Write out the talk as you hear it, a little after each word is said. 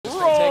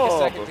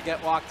second to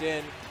get locked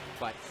in.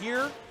 But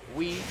here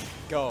we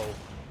go.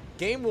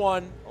 Game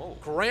 1,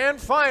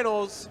 grand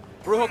finals.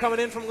 Bruho coming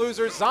in from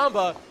losers,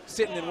 Zomba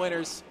sitting in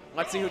winners.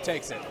 Let's see who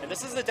takes it. And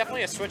this is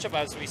definitely a switch up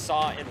as we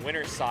saw in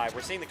winner's side.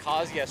 We're seeing the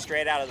Kazuya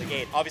straight out of the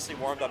gate, obviously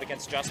warmed up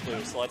against Just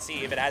Blue, so let's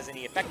see if it has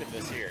any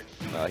effectiveness here.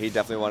 He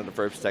definitely wanted the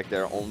first protect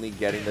there, only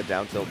getting the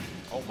down tilt.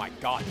 Oh my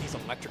god, these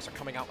electrics are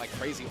coming out like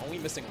crazy, only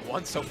missing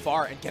one so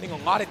far and getting a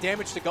lot of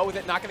damage to go with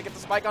it. Not going to get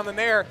the spike on the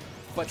nair,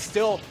 but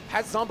still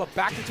has Zomba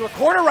backed into a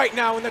corner right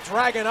now in the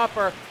Dragon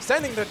Upper,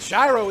 sending the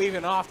gyro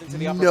even off into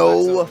the upper.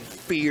 No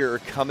fear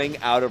coming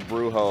out of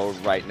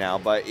Bruho right now,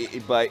 but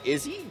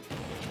is he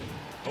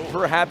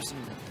perhaps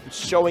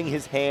showing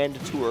his hand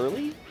too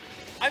early?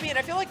 I mean,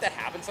 I feel like that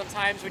happens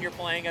sometimes when you're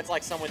playing against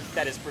like someone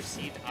that is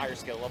perceived higher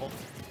skill level.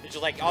 It's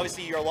just like,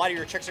 obviously, a lot of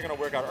your tricks are going to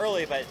work out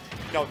early, but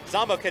you know,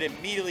 Zomba could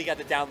immediately get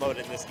the download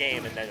in this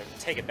game and then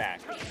take it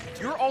back.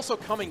 You're also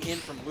coming in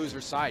from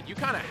loser's side. You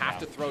kind of have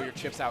to throw your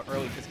chips out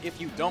early, because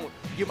if you don't,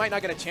 you might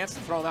not get a chance to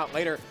throw them out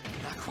later.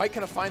 Not quite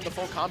going to find the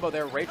full combo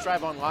there. Rage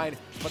Drive online,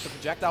 but the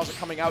projectiles are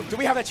coming out. Do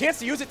we have a chance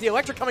to use it? The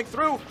electric coming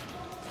through.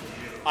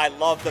 I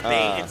love the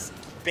bait. It's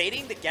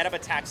baiting the get-up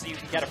attack so you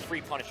can get a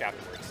free punish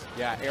afterwards.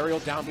 Yeah, aerial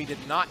down B did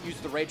not use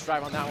the Rage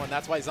Drive on that one.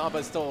 That's why Zomba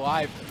is still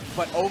alive.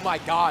 But oh my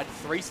god,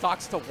 3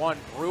 stocks to 1.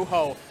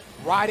 Bruho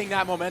riding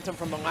that momentum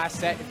from the last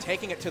set and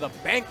taking it to the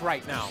bank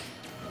right now.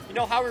 You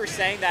know how we were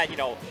saying that, you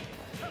know,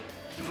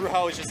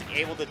 Bruho is just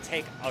able to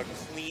take a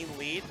clean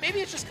lead? Maybe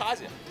it's just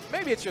Kazuya.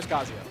 Maybe it's just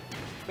Kazuya.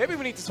 Maybe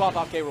we need to swap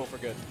off K-Rool for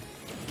good.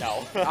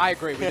 No. I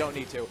agree, we don't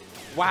need to.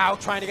 Wow,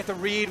 trying to get the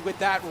read with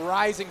that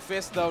rising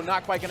fist, though.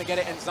 Not quite going to get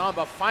it, and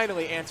Zomba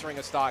finally answering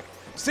a stock.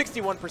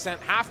 61%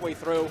 halfway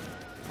through.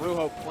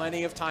 Bruho,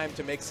 plenty of time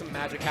to make some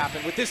magic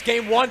happen. With this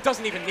game 1,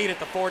 doesn't even need it.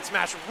 The forward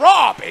smash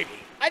raw, baby.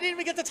 I didn't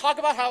even get to talk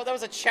about how that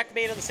was a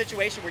checkmate in the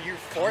situation where you're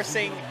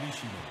forcing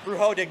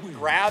Bruho to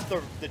grab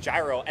the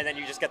gyro, and then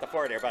you just get the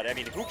forward air. But, I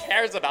mean, who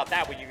cares about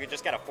that when you can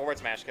just get a forward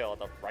smash kill at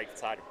the right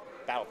side of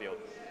the battlefield?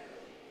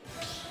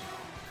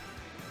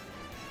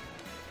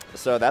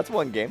 So that's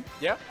one game.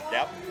 Yep.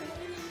 Yep.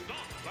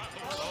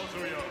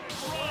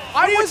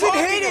 I wasn't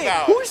hating.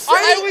 Who said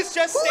I was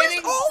just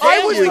stating.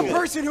 I was the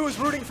person who was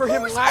rooting for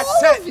him last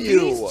set.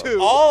 These two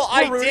all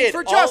I were rooting did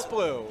for Just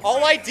Blue.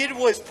 All I did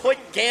was put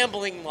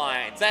gambling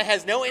lines. That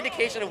has no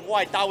indication of who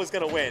I thought was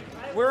going to win.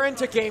 We're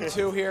into game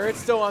 2 here. It's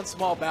still on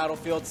small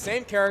battlefield.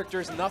 Same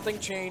characters, nothing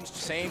changed,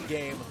 same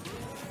game.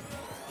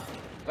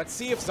 Let's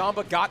see if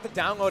Zomba got the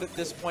download at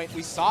this point.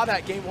 We saw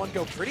that game 1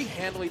 go pretty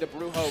handily to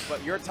Bruho,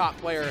 but you're a top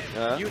player.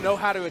 You know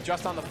how to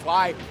adjust on the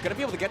fly. Going to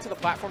be able to get to the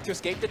platform to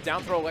escape the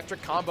down throw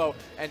electric combo,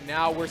 and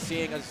now we're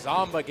seeing a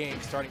Zomba game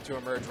starting to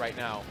emerge right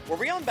now. Were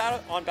we on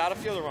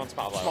Battlefield or on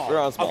Small? We're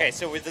on Small. Okay,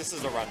 so this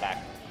is a run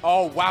back.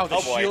 Oh, wow,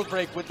 the shield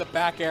break with the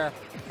back air.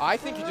 I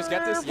think you just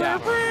get this. Yeah,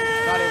 not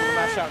able to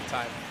mash out in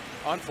time.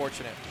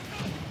 Unfortunate.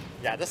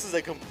 Yeah, this is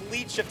a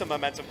complete shift of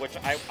momentum, which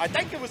I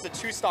think it was a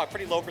 2-stock,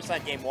 pretty low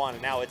percent game 1,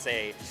 and now it's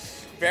a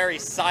very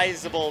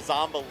sizable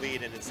Zomba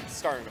lead, and it's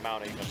starting to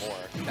mount even more.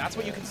 That's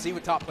what you can see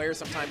with top players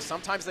sometimes.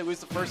 Sometimes they lose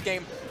the first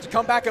game to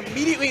come back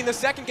immediately in the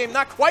second game.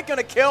 Not quite going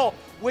to kill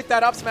with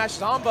that up smash.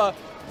 Zomba,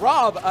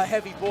 Rob, a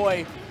heavy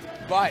boy,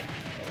 but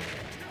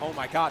oh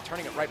my god,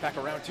 turning it right back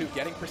around too.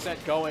 Getting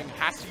percent going,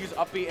 has to use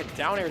up B and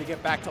down air to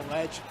get back to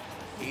ledge.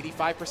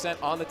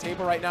 85% on the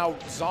table right now.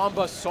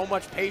 Zomba, so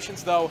much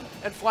patience though,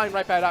 and flying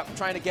right back up,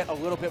 trying to get a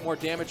little bit more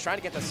damage, trying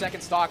to get the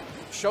second stock,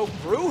 show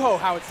Bruho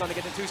how it's done to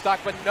get the 2 stock,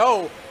 but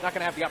no, not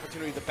going to have the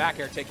opportunity. The back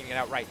air taking it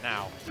out right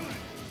now.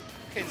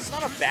 Okay, it's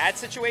not a bad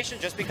situation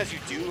just because you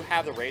do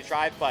have the Rage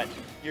Drive, but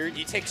you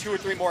take 2 or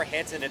 3 more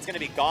hits and it's going to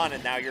be gone,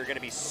 and now you're going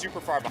to be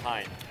super far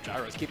behind.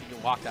 Gyro's keeping you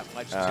locked at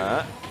ledge too.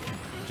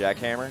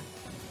 Jackhammer.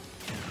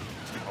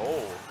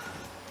 Oh.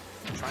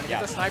 Trying to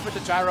get the snipe with the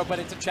gyro, but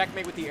it's a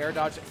checkmate with the air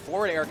dodge.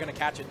 Forward air going to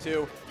catch it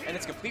too, and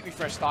it's completely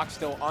fresh stock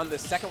still on the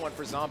second one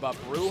for Zomba.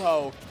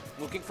 Bruho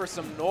looking for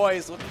some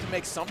noise, looking to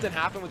make something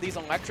happen with these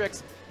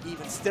electrics.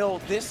 Even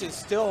still, this is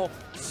still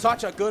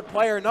such a good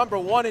player. Number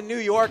 1 in New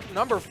York,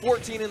 number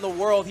 14 in the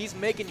world. He's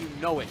making you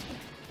know it.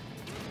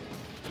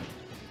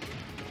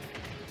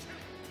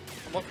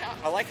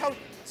 I like how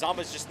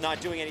Zomba's just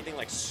not doing anything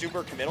like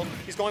super committal.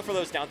 He's going for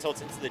those down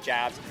tilts into the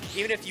jabs.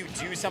 Even if you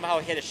do somehow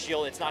hit a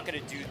shield, it's not going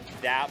to do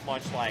that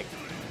much, like,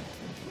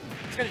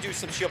 it's going to do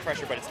some shield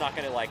pressure, but it's not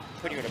going to like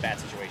put you in a bad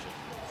situation.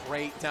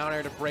 Great down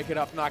air to break it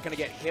up. Not going to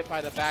get hit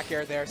by the back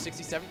air there.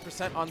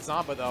 67% on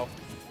Zomba though.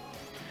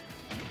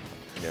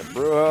 Yeah,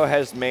 Bruho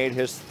has made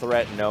his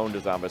threat known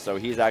to Zomba, so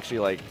he's actually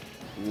like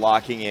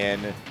locking in,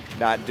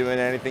 not doing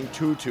anything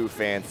too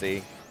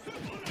fancy.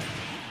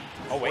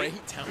 Oh, wait.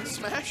 Great down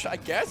smash, I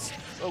guess.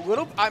 A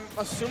little, I'm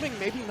assuming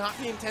maybe not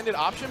the intended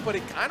option, but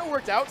it kind of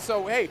worked out.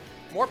 So, hey,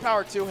 more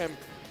power to him.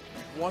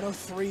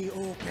 103,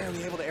 oh,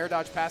 barely able to air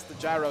dodge past the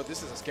gyro.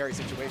 This is a scary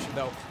situation,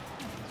 though.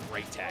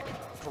 Great tech,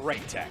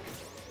 great tech.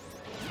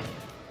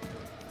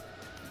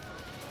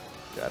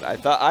 God,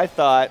 I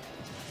thought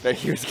that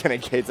he was gonna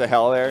gate to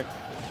hell there.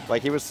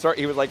 Like he was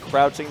like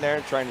crouching there,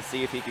 trying to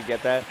see if he could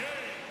get that,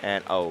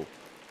 and oh.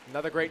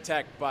 Another great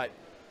tech, but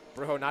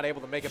Bruho not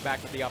able to make it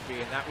back with the up B,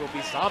 and that will be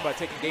Zomba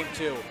taking game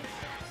 2.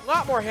 A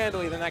lot more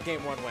handily than that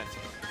game 1 went.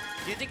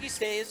 Do you think he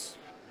stays?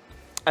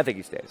 I think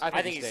he stays.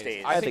 I think he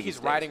stays. I think he's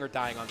riding or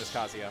dying on this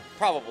Kazuya.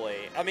 Probably.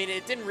 I mean,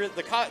 it didn't really.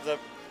 The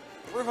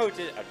Bruho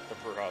did.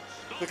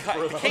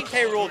 The King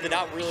K Rool did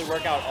not really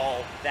work out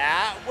all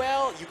that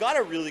well. You got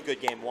a really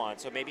good game 1,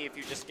 so maybe if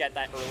you just get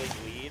that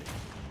early lead,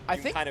 I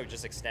think kind of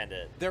just extend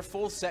it. Their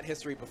full set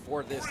history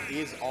before this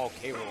is all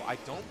K Rool. I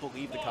don't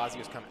believe the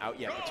Kazuya's come out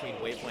yet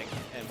between Wavelength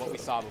and what we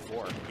saw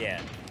before.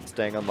 Yeah.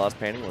 Staying on Lost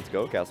Painting, let's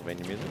go,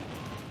 Castlevania music.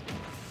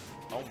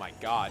 Oh my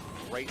god,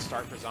 great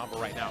start for Zomba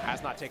right now.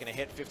 Has not taken a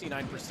hit,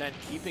 59%,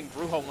 keeping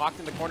Bruho locked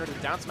in the corner. The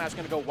down smash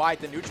going to go wide,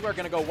 the neutral are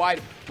going to go wide,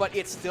 but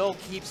it still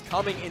keeps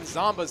coming in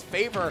Zomba's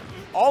favor.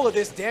 All of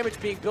this damage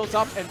being built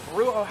up, and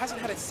Bruho hasn't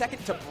had a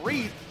second to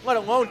breathe, let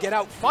alone get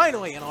out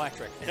finally in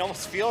electric. It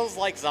almost feels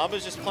like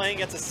Zomba's just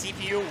playing against a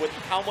CPU with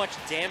how much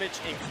damage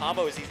and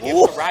combos he's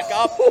able to rack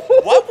up.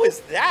 What was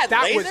that,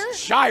 That laser? was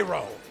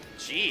gyro.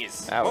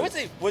 Jeez. What was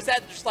it? Was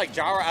that just like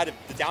gyro out of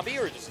the down B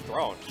or just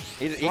thrown?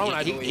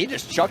 He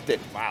just chucked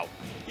it. Wow.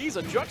 He's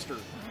a juckster.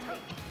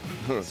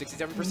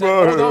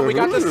 67%. Hold on, we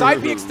got the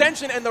side B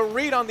extension and the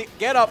read on the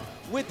get up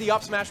with the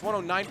up smash,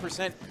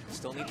 109%.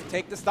 Still need to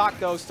take the stock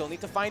though, still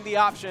need to find the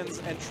options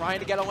and trying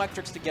to get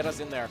electrics to get us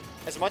in there.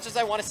 As much as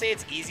I want to say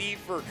it's easy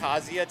for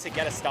Kazuya to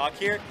get a stock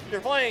here,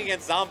 you're playing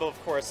against Zomba,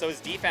 of course, so his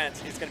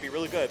defense is going to be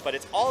really good, but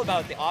it's all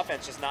about the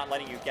offense just not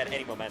letting you get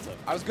any momentum.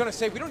 I was going to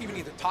say, we don't even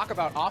need to talk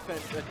about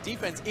offense,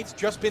 defense. It's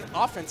just been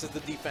offense as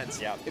the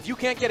defense. Yeah. If you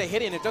can't get a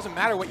hit in, it doesn't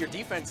matter what your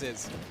defense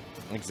is.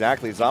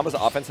 Exactly. Zomba's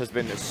offense has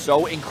been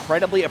so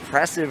incredibly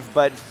oppressive,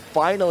 but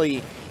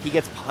finally he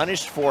gets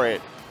punished for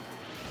it.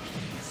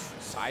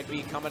 Side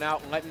B coming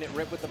out and letting it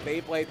rip with the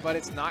Beyblade, but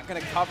it's not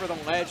going to cover the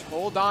ledge.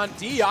 Hold on,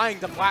 DIing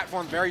the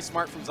platform. Very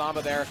smart from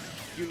Zomba there.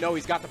 You know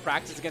he's got the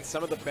practice against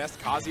some of the best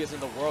Kazuyas in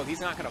the world.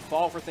 He's not going to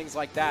fall for things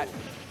like that.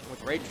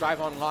 With Rage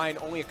Drive online,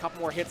 only a couple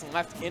more hits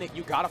left in it.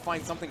 You got to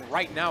find something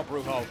right now,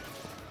 Bruho.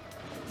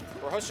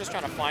 Bruho's just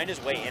trying to find his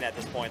way in at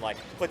this point,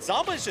 but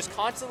Zomba is just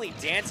constantly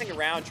dancing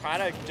around, trying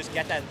to just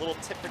get that little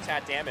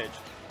tit-for-tat damage.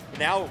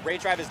 Now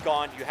Rage Drive is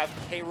gone. You have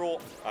K-Rool.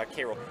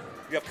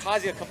 You have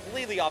Kazuya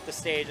completely off the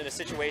stage in a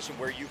situation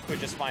where you could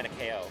just find a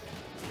KO.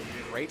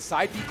 Great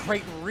side B,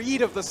 great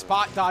read of the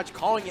spot dodge,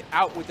 calling it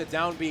out with the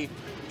down B.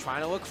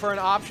 Trying to look for an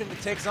option to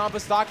take Zomba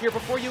stock here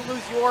before you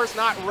lose yours.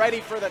 Not ready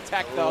for the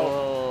tech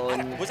though.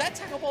 Was that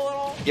techable at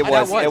all? It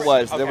was.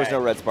 Okay. There was no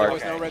red spark. There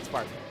was no red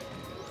spark.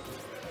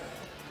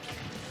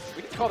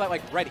 We could call that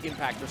like red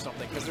impact or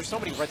something because there's so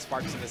many red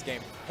sparks in this game.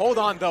 Hold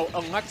on though,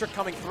 electric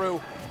coming through.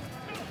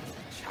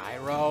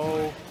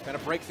 Gyro, gonna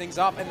break things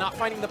up and not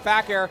finding the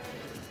back air.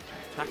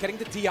 Not getting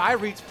the DI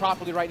reads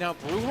properly right now.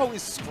 Bruho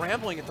is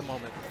scrambling at the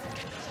moment.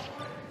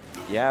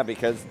 Yeah,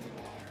 because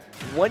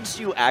once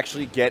you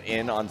actually get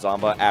in on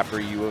Zomba after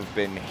you have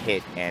been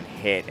hit and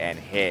hit and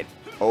hit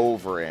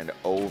over and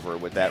over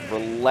with that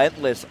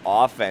relentless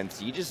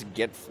offense, you just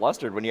get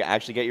flustered when you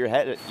actually get your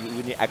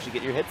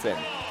hits in.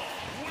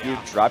 You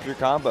drop your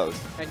combos.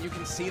 And you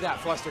can see that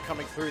fluster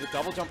coming through. The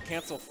double jump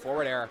cancel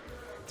forward air.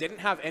 Didn't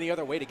have any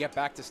other way to get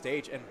back to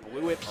stage and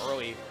blew it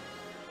early.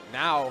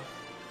 Now,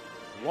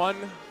 one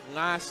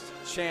last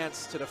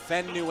chance to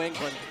defend New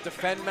England,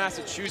 defend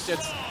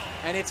Massachusetts,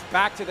 and it's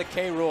back to the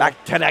K Rool.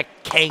 Back to the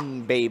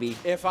king, baby.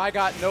 If I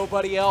got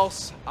nobody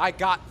else, I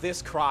got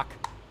this croc.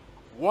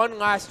 One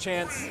last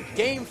chance,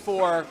 game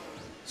 4,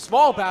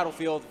 small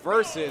battlefield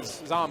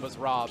versus Zomba's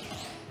Rob.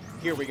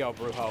 Here we go,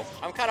 Bruho.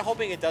 I'm kind of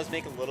hoping it does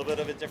make a little bit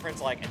of a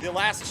difference. Like, the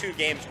last 2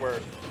 games were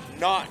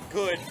not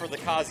good for the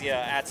Kazuya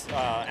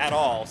at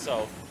all,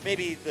 so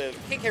maybe the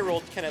King K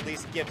Rool can at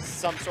least give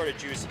some sort of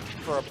juice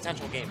for a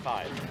potential game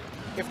 5.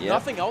 If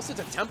nothing else, it's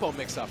a tempo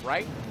mix-up,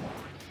 right?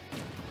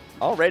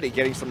 Already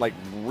getting some like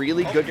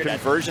really good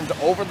conversions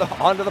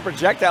onto the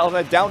projectile and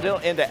then downhill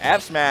into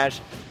F smash.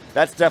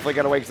 That's definitely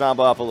going to wake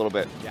Zomba up a little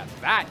bit. Yeah,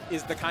 that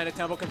is the kind of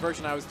tempo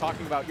conversion I was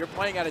talking about. You're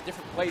playing at a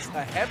different place,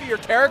 a heavier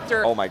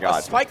character. Oh my god.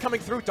 A spike coming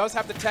through, does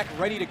have the tech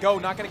ready to go.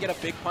 Not going to get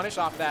a big punish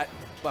off that.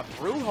 But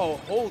Bruho,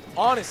 hold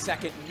on a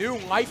second. New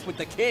life with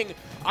the king.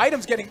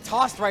 Items getting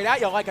tossed right at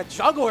you like a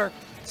juggler.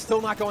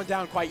 Still not going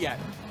down quite yet.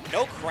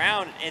 No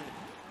crown, and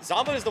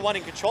Zomba is the one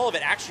in control of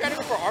it. Actually trying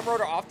to go for arm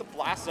rotor off the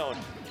blast zone.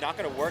 Not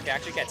going to work.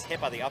 Actually gets hit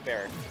by the up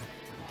air.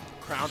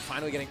 Crown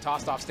finally getting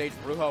tossed off stage.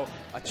 Bruho,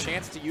 a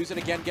chance to use it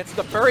again. Gets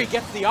the bury,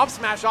 gets the up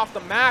smash off the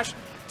mash.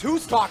 2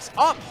 stocks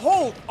up.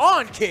 Hold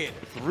on, kid.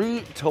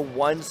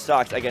 3-1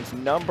 stocks against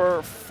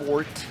number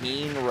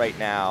 14 right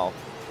now.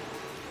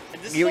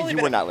 And this You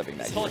were not living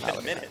that. It's only been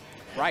a minute.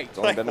 Right. It's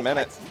only been a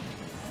minute.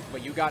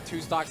 But you got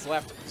 2 stocks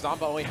left.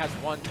 Zomba only has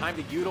 1. Time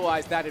to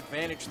utilize that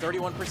advantage.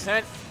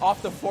 31%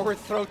 off the forward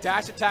throw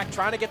dash attack.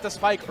 Trying to get the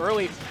spike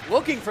early.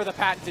 Looking for the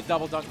patented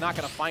double dunk. Not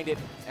going to find it.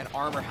 And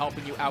Armor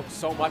helping you out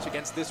so much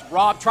against this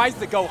Rob. Tries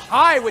to go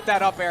high with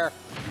that up air.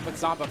 But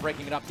Zomba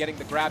breaking it up. Getting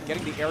the grab.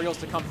 Getting the aerials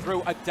to come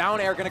through. A down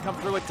air going to come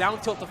through. A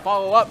down tilt to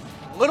follow up.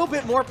 A little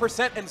bit more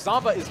percent. And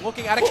Zomba is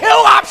looking at a kill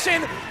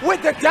option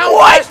with the down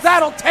smash.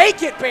 That'll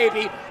take it,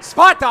 baby.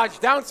 Spot dodge,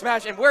 down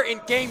smash. And we're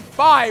in game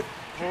 5.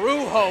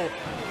 Bruho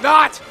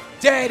not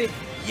dead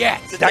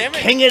yet. That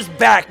king is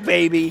back,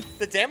 baby.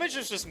 The damage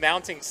is just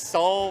mounting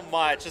so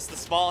much. Just the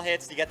small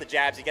hits, you get the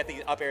jabs, you get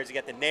the up airs, you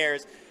get the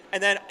nairs,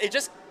 and then it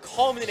just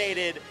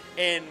culminated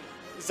in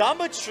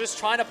Zomba just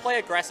trying to play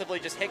aggressively,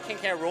 just hit King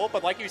Can't Rool,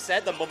 but like you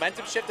said, the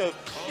momentum shift of,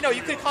 you know,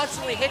 you could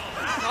constantly hit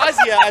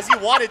Kazuya as you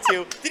wanted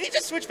to. Did he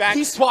just switch back?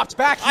 He swapped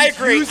back. I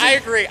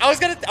agree. I was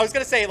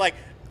gonna say, like,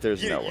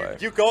 there's no way.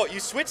 You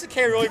switch the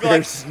K Rool, you'd be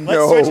There's like,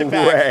 no let's switch it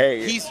back.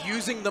 way. He's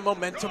using the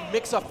momentum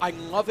mix-up. I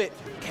love it.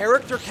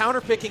 Character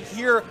counterpicking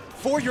here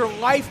for your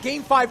life.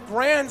 Game 5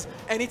 grands,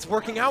 and it's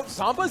working out.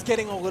 Zomba's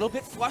getting a little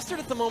bit flustered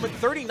at the moment.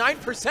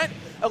 39%.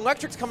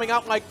 Electric's coming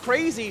out like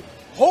crazy.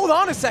 Hold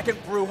on a second,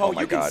 Bruho. Oh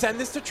my you can God. send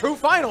this to true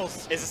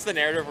finals. Is this the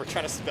narrative we're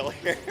trying to spill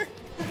here?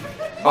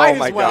 Might Oh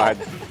my as well. God.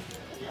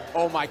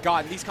 Oh my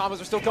God, these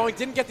combos are still going.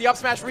 Didn't get the up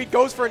smash read,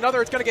 goes for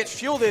another. It's gonna get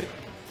shielded.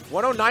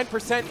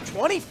 109%,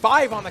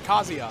 25 on the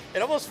Kazuya.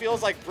 It almost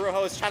feels like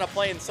Bruho is trying to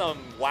play in some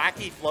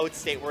wacky float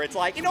state where it's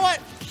like, you know what?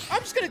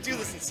 I'm just going to do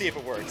this and see if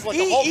it works. Like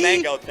the whole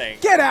mango thing.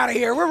 Get out of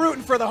here. We're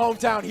rooting for the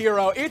hometown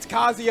hero. It's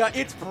Kazuya.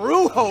 It's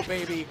Bruho,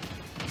 baby.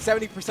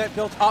 70%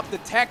 built up. The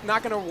tech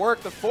not going to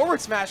work. The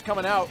forward smash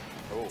coming out.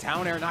 Ooh.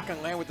 Down air not going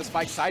to land with the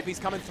spike. Side piece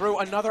coming through.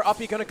 Another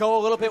uppie going to go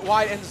a little bit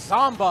wide. And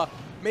Zomba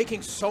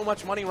making so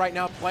much money right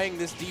now playing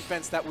this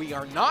defense that we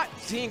are not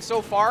seeing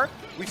so far.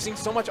 We've seen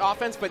so much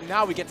offense, but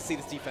now we get to see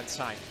this defense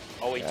shine.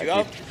 Oh, we do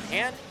have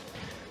hand?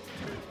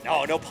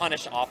 No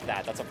punish off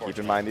that. That's unfortunate.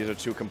 Keep in mind, these are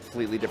two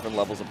completely different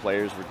levels of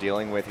players we're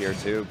dealing with here,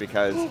 too,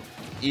 because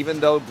even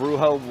though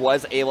Bruho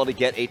was able to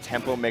get a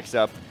tempo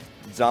mix-up,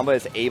 Zomba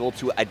is able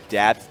to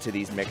adapt to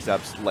these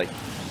mix-ups, like,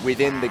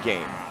 within the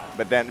game.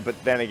 But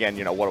then again,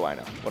 you know, what do I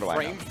know? What do I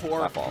know? Frame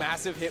 4,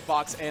 massive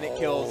hitbox, and it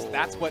kills.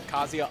 That's what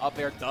Kazuya up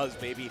there does,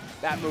 baby.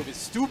 That move is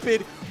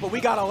stupid, but we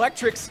got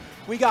electrics.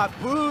 We got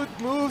boot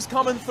moves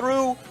coming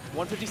through.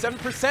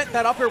 157%.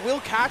 That up air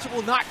will catch. It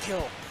will not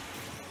kill.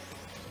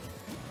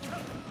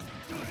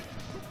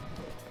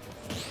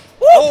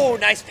 Oh,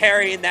 nice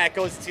parry, and that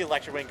goes to the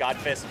Electric Wing God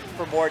Fist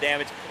for more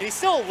damage. And he's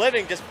still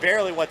living, just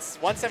barely, what's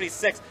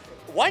 176.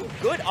 One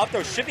good up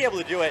throw should be able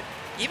to do it.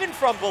 Even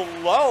from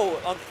below,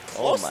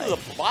 close to the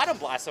bottom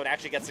blast zone,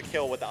 actually gets a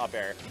kill with the up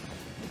air.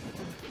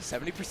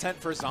 70%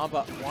 for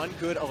Zomba. One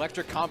good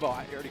electric combo.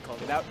 I already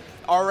called it out.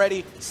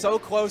 Already so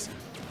close.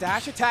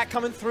 Dash attack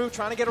coming through,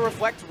 trying to get a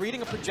reflect,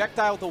 reading a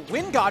projectile. The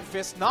Wind God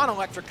Fist,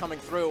 non-electric coming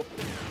through.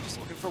 Just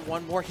looking for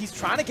one more. He's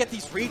trying to get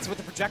these reads with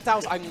the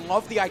projectiles. I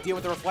love the idea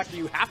with the reflector.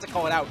 You have to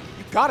call it out.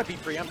 You gotta be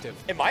preemptive.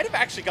 It might have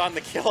actually gotten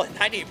the kill at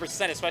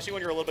 98%, especially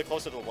when you're a little bit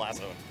closer to the blast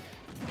zone.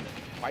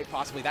 Quite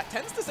possibly. That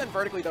tends to send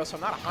vertically though, so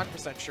I'm not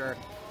 100% sure.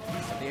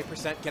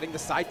 78% getting the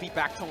side beat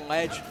back to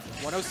ledge.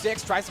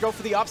 106 tries to go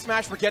for the up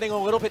smash. We're getting a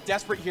little bit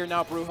desperate here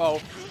now,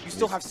 Bruho. You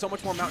still have so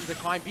much more mountain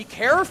to climb. Be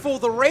careful,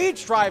 the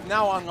rage drive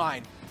now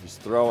online. He's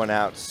throwing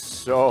out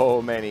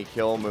so many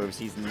kill moves.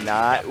 He's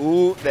not.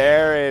 Ooh,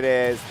 there it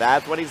is.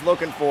 That's what he's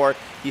looking for.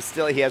 He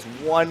has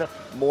one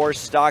more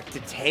stock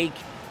to take,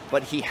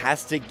 but he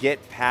has to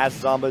get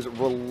past Zomba's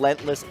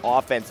relentless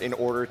offense in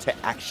order to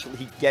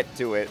actually get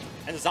to it.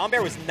 And the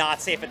Zombair was not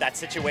safe in that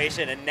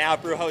situation, and now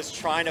Bruho's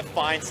trying to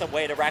find some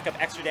way to rack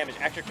up extra damage,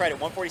 extra credit,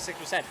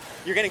 146%.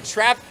 You're getting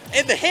trapped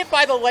in the hit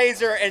by the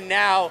laser, and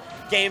now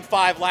Game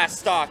 5 last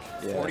stock.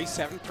 Yeah.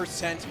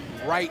 47%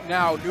 right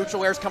now.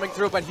 Neutral air's coming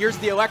through, but here's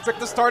the electric,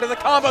 the start of the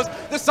combos.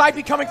 The side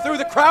beat coming through.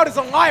 The crowd is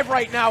alive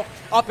right now.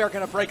 Up air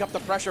going to break up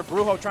the pressure.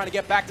 Bruho trying to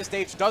get back to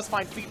stage. Does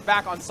find feet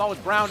back on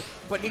solid ground,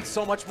 but needs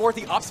so much more.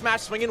 The up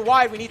smash swinging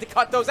wide. We need to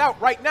cut those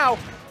out right now.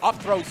 Up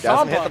throw Zomba.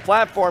 Doesn't hit the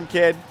platform,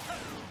 kid.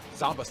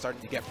 Zomba starting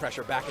to get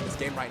pressure back in this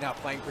game right now,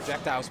 playing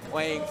projectiles,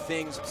 playing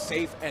things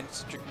safe and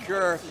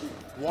secure.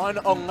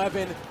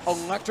 111,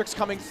 electrics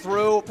coming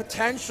through.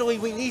 Potentially,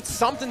 we need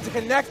something to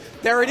connect.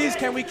 There it is.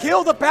 Can we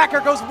kill? The backer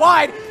goes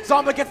wide.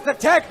 Zomba gets the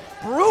tech.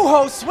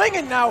 Bruho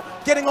swinging now,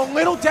 getting a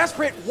little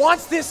desperate.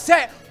 Wants this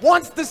set,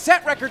 wants the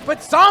set record,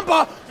 but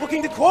Zomba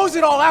looking to close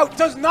it all out.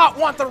 Does not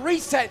want the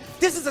reset.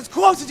 This is as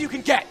close as you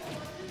can get.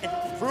 And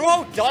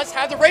Bruho does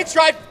have the rage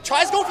drive,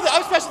 tries to go for the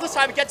up special this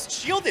time, it gets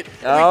shielded.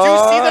 And we do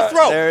see the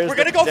throw. We're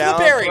going to go for the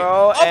parry.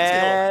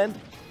 And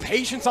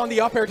patience on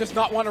the up air, does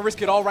not want to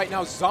risk it all right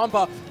now.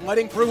 Zomba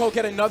letting Bruho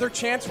get another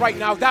chance right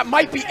now. That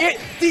might be it.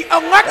 The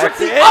electric,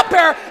 the up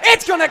air,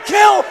 it's going to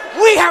kill.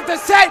 We have the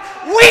set.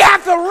 We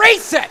have the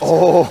reset.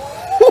 Oh.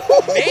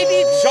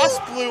 Maybe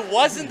Just Blue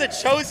wasn't the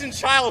chosen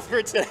child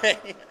for today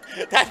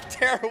that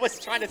Tara was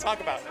trying to talk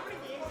about.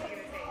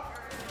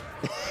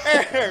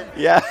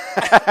 Yeah.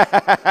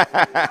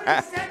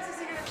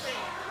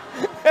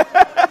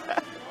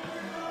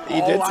 He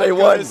did say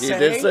one. He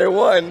did say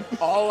one.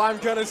 All I'm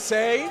going to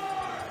say,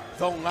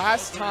 the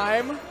last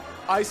time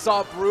I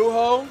saw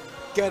Bruho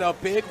get a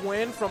big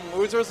win from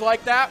losers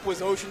like that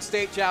was Ocean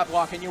State jab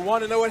block. And you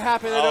want to know what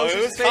happened at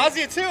Ocean State? It was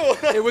Kazuya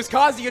too. It was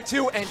Kazuya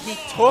too, and he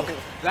took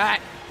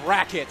that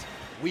bracket.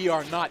 We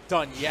are not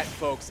done yet,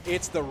 folks.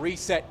 It's the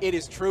reset. It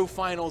is true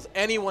finals.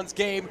 Anyone's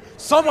game.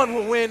 Someone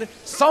will win.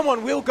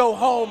 Someone will go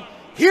home.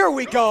 Here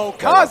we go.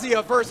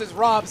 Kazuya versus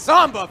Rob.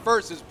 Zomba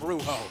versus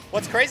Bruho.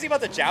 What's crazy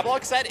about the jab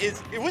lock set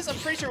is I'm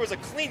pretty sure it was a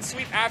clean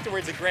sweep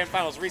afterwards in Grand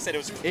Finals reset. It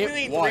was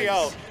clean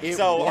 3-0.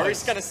 So are we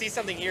just going to see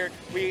something here?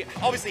 We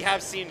obviously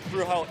have seen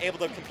Bruho able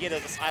to compete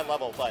at this high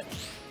level, but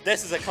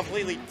this is a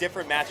completely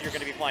different match you're going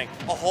to be playing.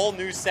 A whole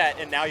new set,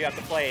 and now you have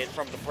to play it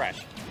from the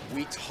fresh.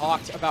 We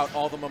talked about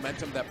all the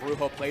momentum that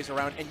Bruho plays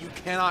around, and you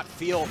cannot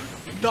feel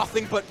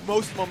nothing but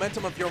most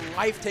momentum of your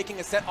life taking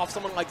a set off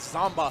someone like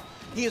Zomba.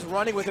 He is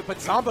running with it, but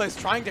Zomba is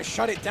trying to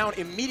shut it down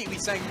immediately,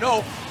 saying,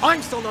 no,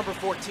 I'm still number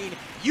 14.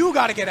 You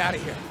got to get out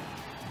of here.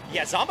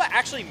 Yeah, Zomba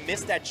actually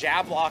missed that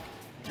jab lock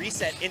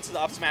reset into the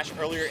up smash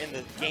earlier in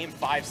the Game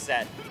 5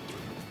 set.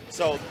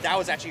 So that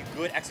was actually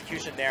good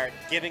execution there,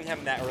 giving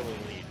him that early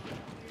lead.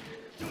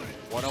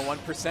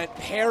 101%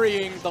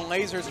 parrying the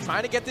lasers,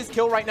 trying to get this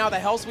kill right now. The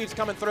Hell Sweep's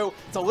coming through.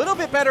 It's a little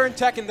bit better in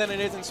Tekken than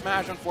it is in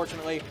Smash,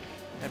 unfortunately.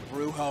 And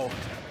Bruho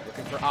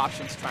looking for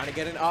options, trying to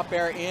get an up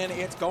air in.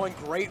 It's going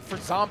great for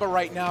Zomba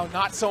right now,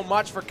 not so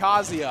much for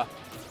Kazuya.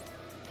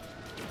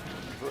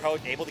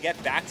 Bruho able to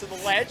get back to the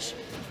ledge,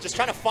 just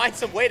trying to find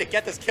some way to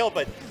get this kill,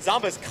 but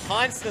Zomba's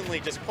constantly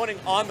just putting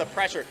on the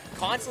pressure,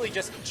 constantly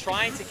just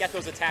trying to get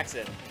those attacks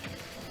in.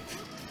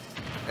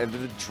 And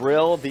the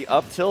drill, the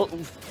up tilt,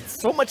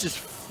 so much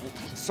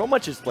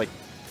is like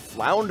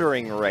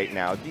floundering right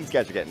now. These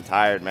guys are getting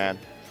tired, man.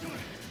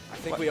 I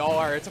think we all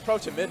are. It's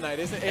approaching midnight,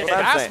 isn't it?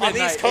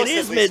 It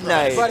is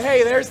midnight. But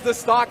hey, there's the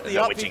stock, the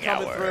up beat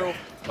coming through.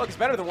 Look, it's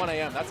better than 1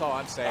 a.m. That's all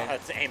I'm saying.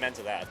 Amen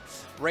to that.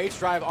 Rage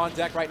Drive on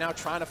deck right now,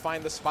 trying to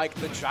find the spike.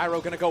 The gyro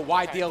going to go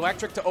wide. The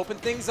electric to open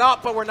things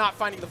up, but we're not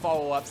finding the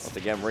follow-ups. Once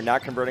again, we're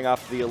not converting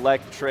off the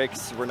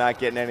electrics. We're not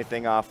getting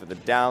anything off of the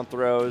down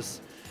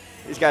throws.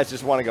 These guys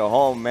just want to go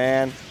home,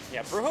 man.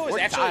 Yeah,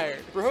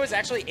 Bruho is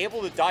actually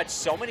able to dodge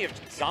so many of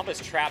Zomba's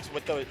traps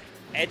with the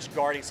edge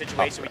guarding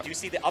situation. We do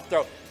see the up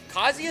throw.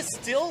 Kazuya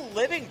still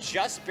living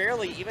just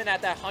barely, even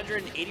at that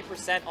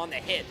 180% on the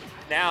hit.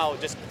 Now,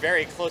 just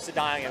very close to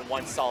dying in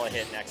one solid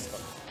hit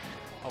next.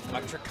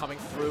 Electric coming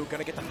through,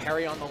 gonna get the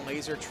parry on the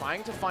laser,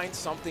 trying to find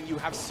something. You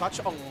have such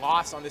a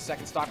loss on this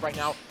second stock right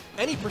now.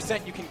 Any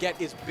percent you can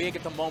get is big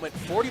at the moment.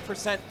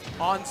 40%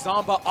 on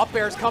Zomba. Up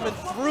air's coming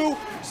through.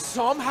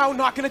 Somehow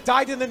not gonna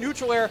die to the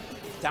neutral air.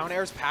 Down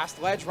air's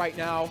past ledge right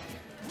now.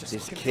 Just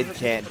this kid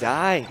can't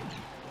die.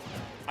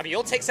 I mean,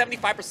 you'll take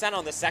 75%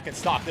 on the second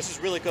stock. This is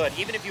really good.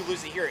 Even if you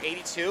lose it here at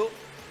 82,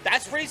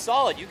 that's pretty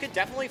solid. You could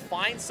definitely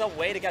find some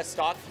way to get a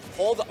stock,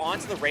 hold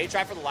onto the Rage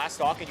Drive for the last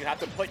stock, and you have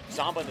to put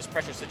Zomba in this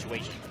pressure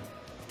situation.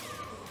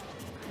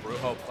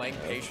 Bruho playing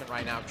patient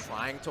right now,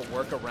 trying to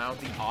work around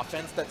the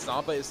offense that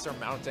Zomba is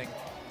surmounting.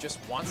 Just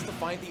wants to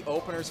find the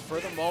openers for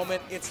the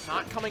moment. It's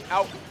not coming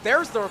out.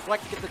 There's the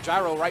reflect to get the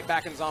gyro right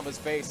back in Zomba's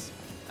face.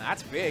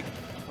 That's big,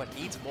 but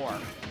needs more.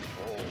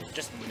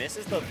 Just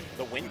misses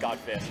the Wind God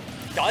Fist.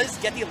 Does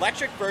get the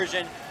electric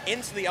version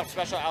into the up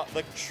special,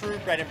 the true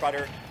bread and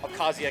butter of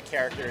Kazuya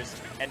characters.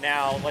 And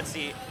now let's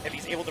see if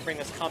he's able to bring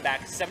this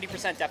comeback.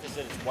 70%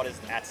 deficit is what is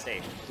at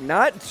stake.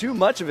 Not too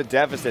much of a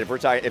deficit if we're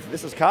talking. If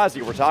this is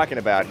Kazuya we're talking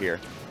about here.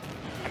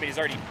 I mean, he's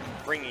already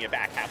bringing it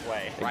back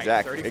halfway. Right,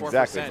 exactly. 34%.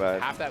 Exactly.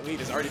 But half that lead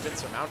has already been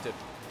surmounted.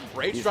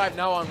 Rage Drive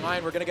now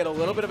online. We're going to get a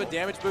little bit of a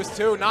damage boost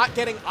too. Not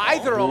getting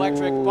either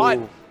electric, but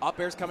up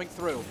air's coming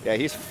through. Yeah,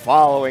 he's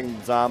following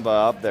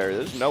Zomba up there.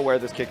 There's nowhere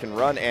this kid can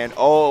run. And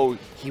oh,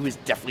 he was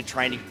definitely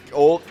trying to.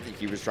 Oh,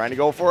 he was trying to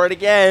go for it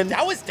again.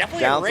 That was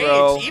definitely down a rage.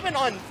 throw. Even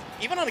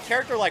on a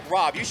character like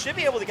Rob, you should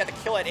be able to get the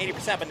kill at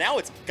 80%, but now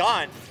it's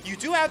gone. You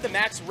do have the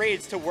max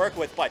raids to work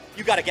with, but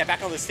you got to get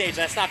back on the stage, and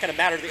that's not going to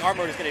matter. The arm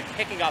mode is going to be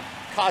picking up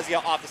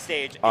Kazuya off the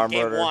stage. And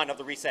game 1 of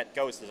the reset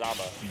goes to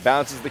Zomba.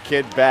 Bounces the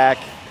kid back.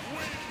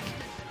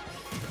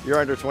 You're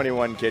under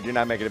 21, kid. You're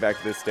not making it back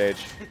to this stage.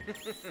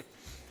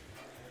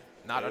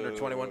 Not under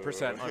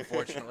 21%,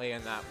 unfortunately,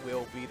 and that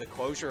will be the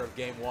closure of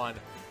game 1.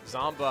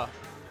 Zomba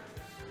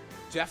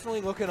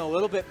definitely looking a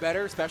little bit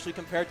better, especially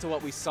compared to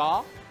what we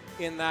saw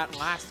in that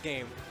last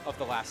game of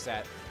the last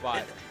set.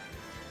 But,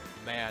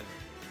 man.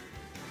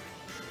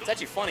 It's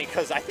actually funny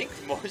because I think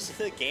most of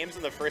the games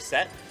in the first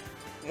set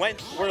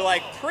were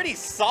like pretty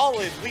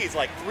solid leads,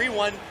 like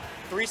 3-1,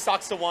 3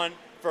 stocks to 1.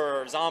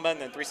 For Zomba,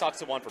 and then 3 stocks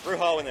to 1 for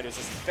Bruho, and then it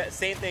was the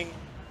same thing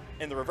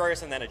in the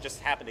reverse, and then it just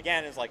happened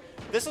again. It's like,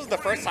 this was the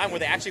first time where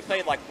they actually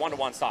played like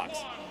 1-to-1 stocks.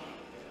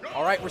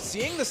 All right, we're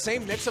seeing the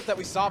same mix-up that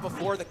we saw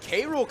before. The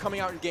K Rool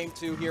coming out in game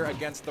 2 here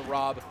against the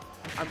Rob.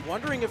 I'm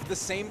wondering if the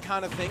same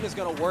kind of thing is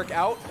going to work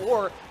out,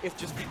 or if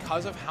just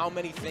because of how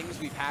many things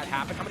we've had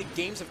happen, how many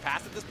games have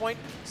passed at this point,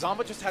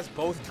 Zomba just has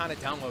both kind of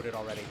downloaded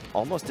already.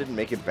 Almost didn't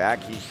make it back,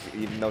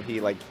 even though he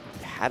like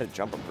had a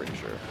jump, I'm pretty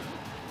sure.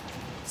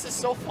 This is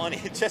so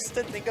funny just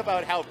to think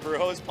about how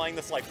Bruho is playing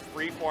this like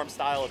free-form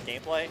style of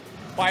gameplay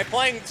by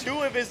playing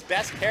 2 of his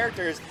best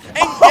characters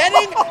and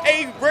getting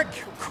a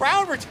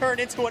crown return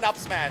into an up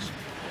smash.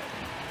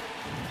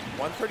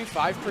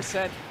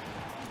 135%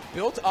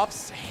 built up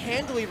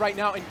handily right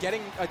now and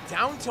getting a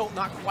down tilt,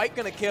 not quite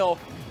going to kill.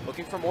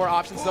 Looking for more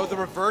options, though. The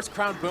reverse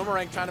crown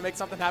boomerang, trying to make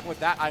something happen with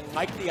that. I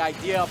like the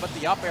idea, but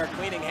the up air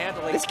cleaning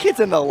handily. This kid's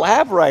in the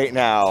lab right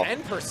now.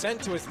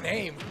 10% to his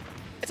name.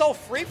 It's all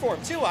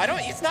freeform too.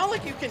 It's not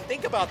like you can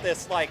think about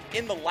this like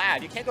in the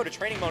lab. You can't go to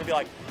training mode and be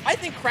like, I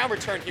think crown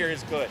return here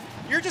is good.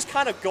 You're just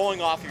kind of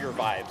going off of your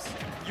vibes.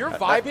 You're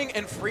vibing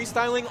and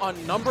freestyling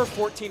on number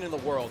 14 in the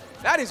world.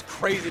 That is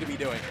crazy to be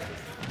doing.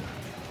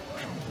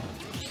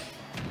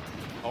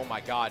 Oh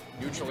my God,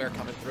 neutral air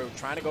coming through.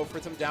 Trying to go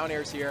for some down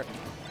airs here.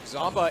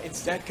 Zomba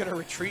instead going to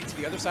retreat to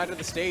the other side of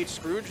the stage,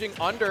 Scrooging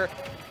under.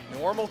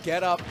 Normal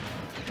get up.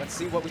 Let's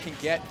see what we can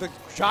get. The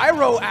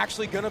gyro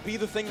actually going to be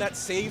the thing that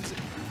saves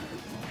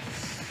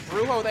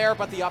Bruho there,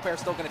 but the up air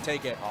still going to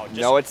take it. Oh,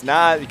 No, it's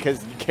not,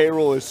 because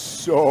K-Rool is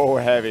so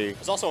heavy. It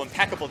was also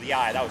impeccable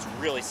DI. That was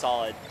really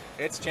solid.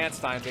 It's chance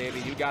time,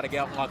 baby. You got to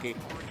get lucky.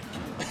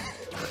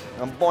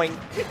 Boing.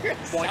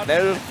 Boing.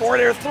 There's 4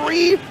 there,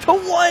 3 to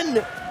 1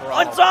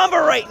 on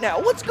Zomba right now.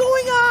 What's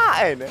going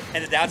on?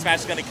 And the down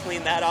smash is going to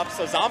clean that up.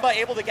 So Zomba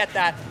able to get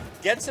that,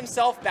 gets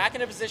himself back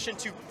in a position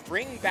to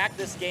bring back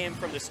this game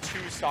from this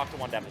 2 stock to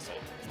 1 deficit.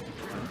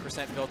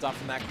 100% built up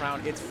from that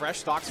crown. It's fresh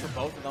stocks for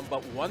both of them,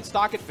 but 1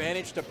 stock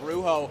advantage to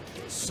Bruho.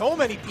 So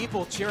many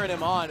people cheering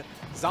him on.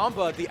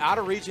 Zomba, the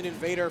out-of-region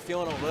invader,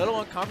 feeling a little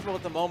uncomfortable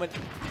at the moment.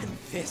 And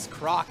this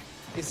Croc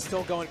is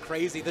still going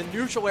crazy. The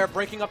neutral air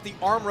breaking up the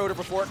arm rotor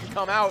before it can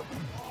come out.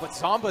 But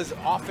Zomba's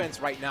offense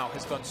right now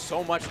has done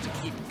so much to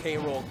keep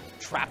K-Rool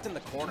trapped in the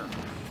corner.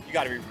 You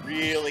got to be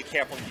really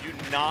careful. You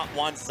do not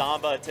want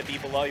Zomba to be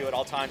below you at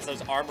all times.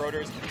 Those arm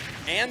rotors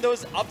and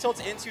those up tilts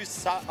into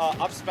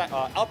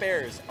up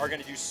airs are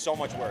going to do so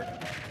much work.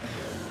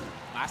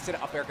 Last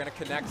hit up air going to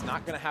connect.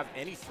 Not going to have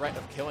any threat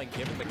of killing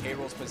given the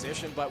K-Rool's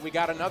position, but we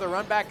got another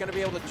run back. Going to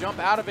be able to jump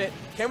out of it.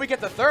 Can we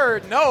get the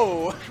third?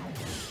 No.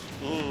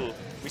 Ooh,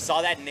 we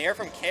saw that nair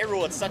from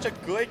K-Rool. It's such a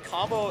good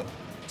combo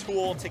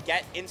tool to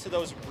get into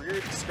those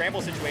weird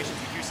scramble situations.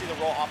 You do see the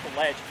roll off the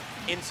ledge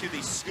into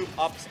the scoop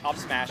up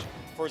smash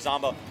for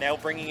Zomba, now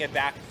bringing it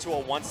back to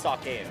a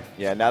 1-stock game.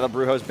 Yeah, now that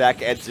Brujo's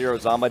back at 0,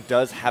 Zomba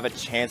does have a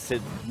chance to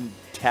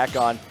tack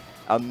on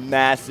a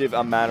massive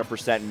amount of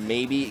percent,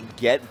 maybe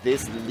get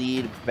this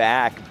lead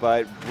back.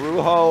 But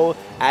Brujo,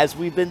 as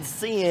we've been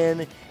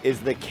seeing, is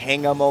the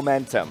king of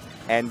momentum.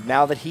 And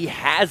now that he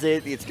has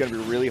it, it's going to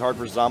be really hard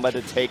for Zomba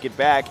to take it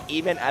back,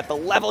 even at the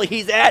level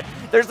he's at.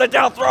 There's the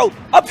down throw,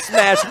 up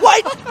smash,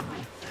 what?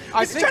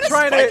 I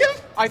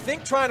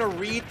think trying to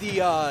read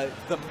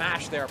the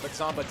mash there, but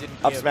Zomba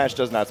didn't Up give. smash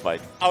does not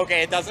spike.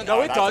 Okay, it doesn't.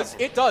 No, it does.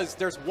 It does.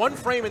 There's 1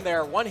 frame in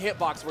there, 1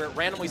 hitbox where it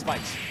randomly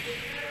spikes.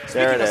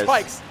 There Speaking it of is.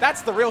 spikes,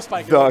 that's the real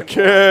spike. The And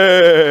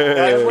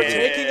kid. we're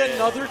taking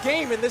another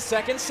game in this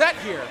second set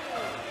here.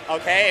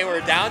 Okay,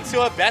 we're down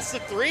to a best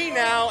of 3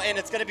 now, and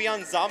it's going to be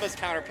on Zomba's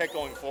counter pick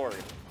going forward.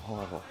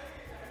 Oh.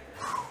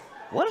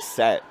 What a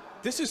set.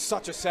 This is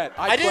such a set.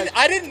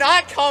 I did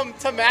not come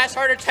to Mash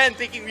Harder 10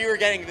 thinking we were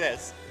getting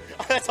this.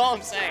 That's all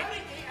I'm saying.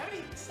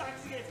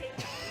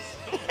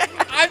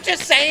 I'm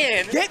just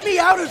saying. Get me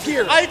out of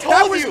here. I told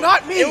that you. was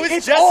not me. It was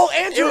it's just, all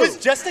Andrew. It was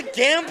just a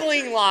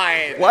gambling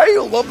line. Why are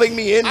you lumping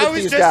me in with I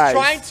was these just guys?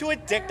 trying to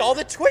addict all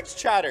the Twitch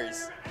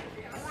chatters.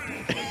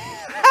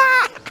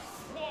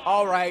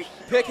 All right,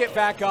 pick it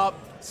back up.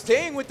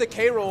 Staying with the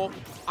K-Rool,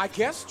 I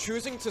guess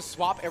choosing to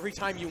swap every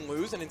time you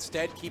lose and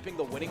instead keeping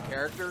the winning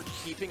character,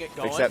 keeping it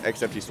going.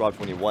 Except he swapped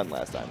when he won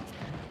last time.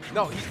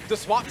 No, the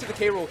swap to the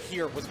K-Rool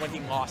here was when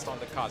he lost on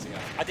the Kazuya.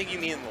 I think you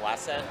mean in the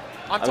last set.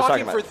 I'm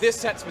talking for this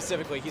set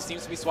specifically. He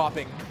seems to be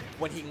swapping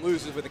when he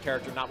loses with a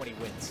character, not when he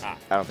wins. Ah.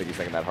 I don't think he's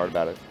thinking that hard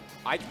about it.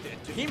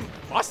 He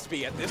must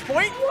be at this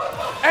point.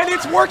 And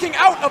it's working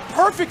out. A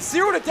perfect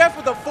 0 to death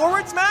with a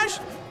forward smash.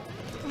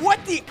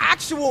 What the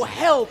actual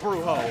hell,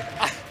 Bruho?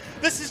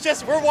 This is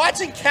just, we're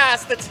watching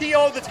Cass, the TO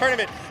of the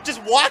tournament,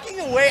 just walking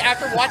away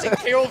after watching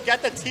Carol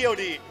get the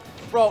TOD.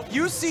 Bro,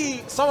 you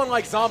see someone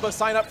like Zomba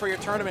sign up for your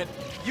tournament,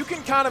 you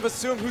can kind of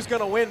assume who's going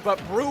to win, but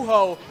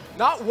Bruho,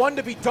 not one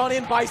to be done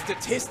in by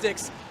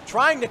statistics,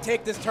 trying to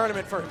take this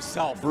tournament for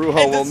himself.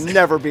 Bruho will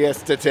never be a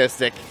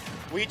statistic.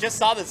 We just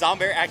saw the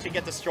Zomba actually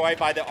get destroyed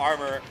by the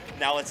armor.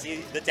 Now let's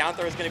see, the down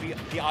throw is going to be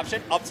the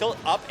option. Up tilt,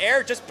 up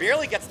air, just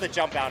barely gets the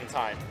jump out in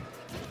time.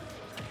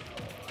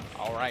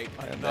 All right,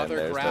 And another then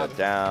there's grab. the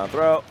down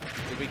throw.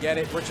 Did we get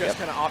it? We're just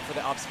going to opt for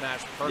the up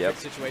smash. Perfect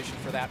situation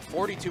for that.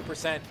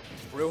 42%.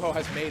 Bruho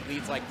has made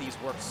leads like these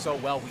work so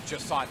well. We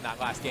just saw it in that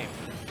last game.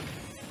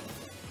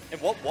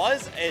 And what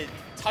was a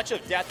touch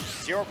of death,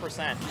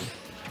 0%.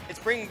 It's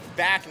bringing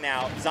back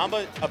now.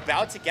 Zomba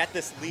about to get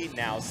this lead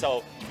now.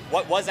 So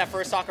what was that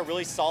first stock, a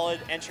really solid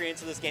entry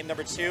into this game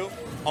number 2,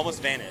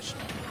 almost vanished.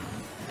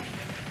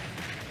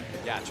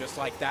 Yeah, just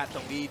like that, the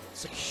lead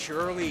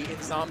securely in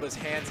Zomba's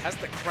hands. Has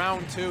the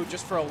crown, too,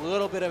 just for a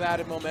little bit of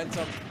added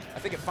momentum. I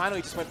think it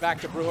finally just went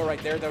back to Bruho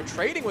right there, though.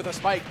 Trading with a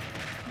spike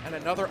and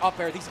another up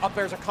air. These up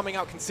airs are coming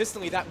out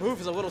consistently. That move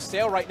is a little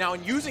stale right now.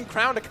 And using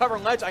crown to cover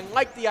ledge, I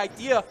like the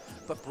idea.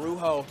 But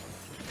Bruho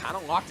kind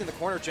of locked in the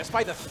corner just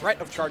by the threat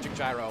of charging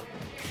gyro.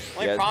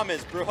 Only problem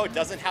is Bruho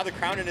doesn't have the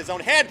crown in his own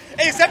hand.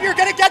 Hey, Xavier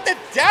gonna get the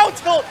down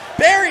tilt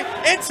Barry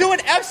into an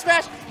F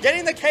smash,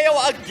 getting the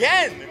KO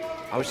again.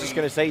 I was just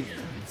gonna say,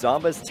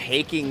 Zomba's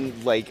taking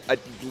like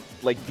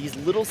these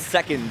little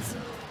seconds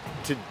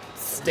to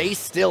stay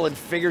still and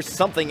figure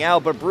something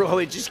out, but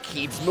Bruho, it just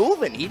keeps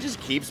moving. He just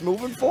keeps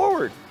moving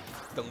forward.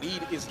 The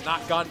lead is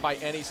not gone by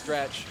any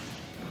stretch.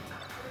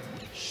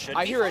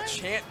 I hear a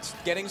chant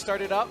getting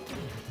started up.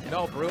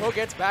 No, Bruho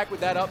gets back with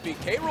that upbeat.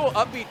 K-Rool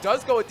upbeat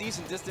does go a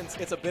decent distance.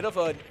 It's a bit of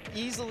an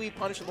easily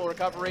punishable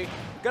recovery.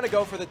 Gonna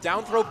go for the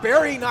down throw.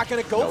 Barry not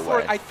gonna go for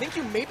it. I think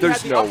you maybe had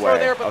the up throw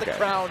there, but the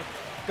crown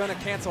gonna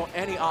cancel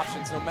any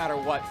options no matter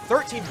what.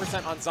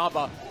 13% on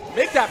Zomba.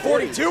 Make that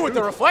 42 with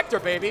the reflector,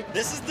 baby.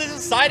 This is the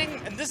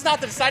deciding, and this is not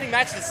the deciding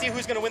match to see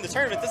who's gonna win the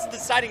tournament. This is the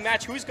deciding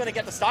match who's gonna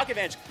get the stock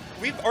advantage.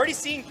 We've already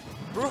seen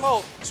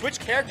Bruho switch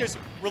characters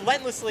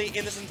relentlessly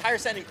in this entire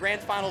set in grand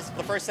finals,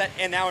 the first set,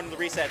 and now in the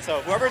reset.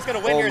 So whoever's going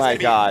to win here is going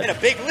to be in a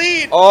big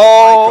lead.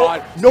 Oh, my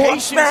God. No up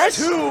smash.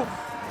 Too.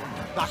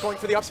 Not going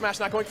for the up smash,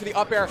 not going for the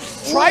up air.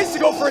 Tries to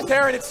go for it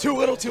there, and it's too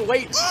little too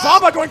late.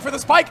 Zomba going for the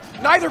spike.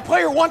 Neither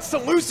player wants to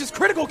lose his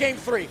critical game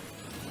 3.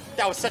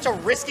 That was such a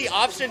risky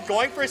option,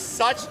 going for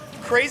such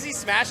crazy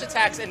smash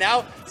attacks, and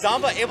now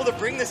Zomba able to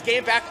bring this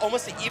game back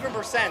almost to even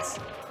percents.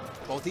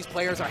 Both these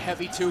players are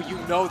heavy too. You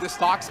know the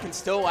stocks can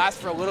still last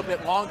for a little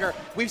bit longer.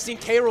 We've seen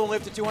K-Rool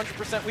live to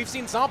 200%. We've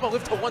seen Zomba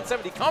live to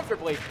 170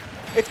 comfortably.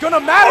 It's gonna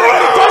matter,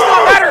 and it does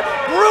not matter.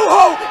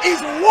 Bruho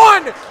is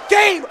 1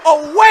 game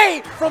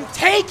away from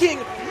taking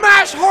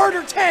Mash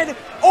Harder 10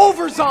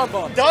 over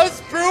Zomba. Does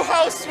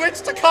Bruho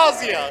switch to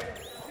Kazuya?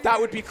 That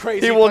would be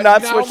crazy. He will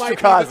not switch to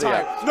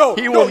Kazuya. No,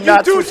 he will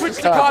not switch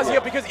to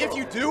Kazuya because if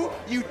you do,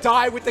 you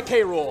die with the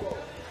K-Rool.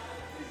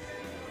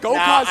 Go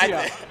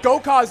Kazuya. Go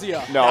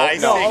Kazuya. No, I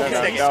no.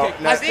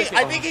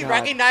 think he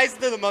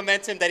recognized the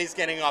momentum that he's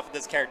getting off of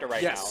this character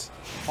right now.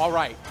 All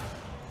right.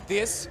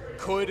 This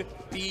could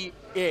be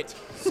it.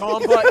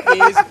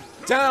 Zomba is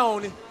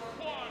down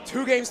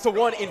 2 games to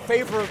 1 in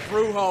favor of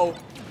Bruho.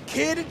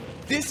 Kid,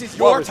 this is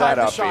your time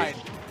to shine.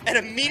 And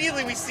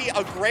immediately we see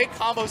a great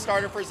combo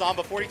starter for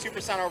Zomba,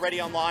 42% already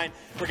online.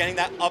 We're getting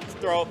that up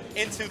throw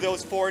into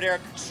those forward air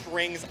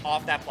strings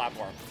off that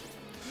platform.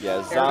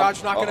 Yeah, Air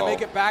dodge not going to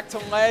make it back to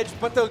ledge,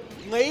 but the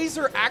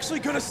laser actually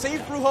going to save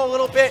Bruho a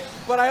little bit,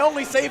 but I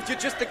only saved you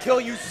just to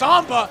kill you.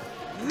 Zomba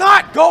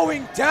not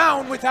going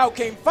down without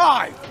game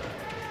 5.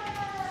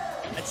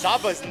 And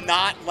Zamba's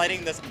not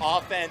letting this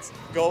offense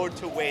go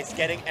to waste,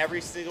 getting every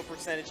single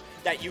percentage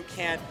that you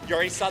can. You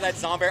already saw that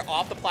Zomba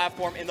off the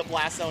platform in the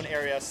blast zone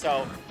area,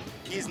 so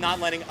he's not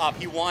letting up.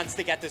 He wants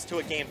to get this to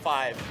a game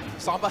 5.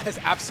 Zomba has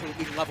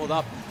absolutely leveled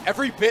up.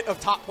 Every bit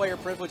of top player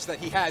privilege that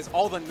he has,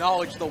 all the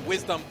knowledge, the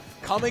wisdom,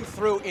 coming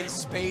through in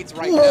spades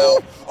right now.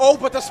 Oh,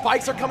 but the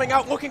spikes are coming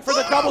out looking for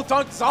the double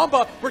dunk.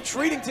 Zomba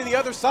retreating to the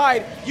other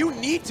side. You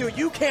need to.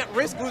 You can't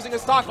risk losing a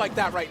stock like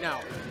that right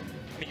now.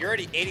 I mean, you're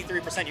already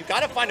 83%. You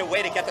got to find a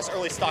way to get this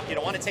early stock. You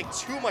don't want to take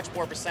too much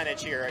more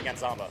percentage here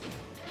against Zomba.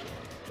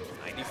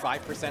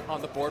 95%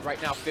 on the board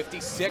right now.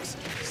 56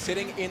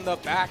 sitting in the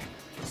back.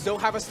 Still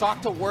have a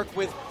stock to work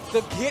with.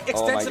 The hit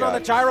extension on the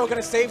gyro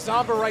going to save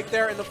Zomba right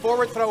there in the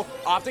forward throw.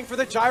 Opting for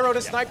the gyro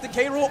to snipe the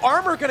K-Rool.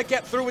 Armor going to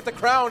get through with the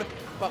crown,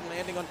 but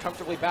landing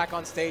uncomfortably back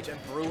on stage. And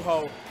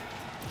Bruho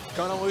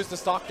going to lose the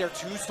stock there.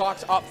 2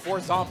 stocks up for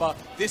Zomba.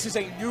 This is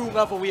a new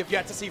level we have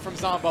yet to see from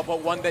Zomba,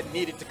 but one that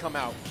needed to come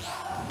out.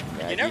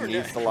 Yeah, he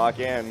needs to lock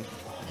in.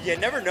 You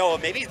never know.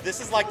 Maybe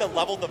this is like the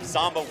level of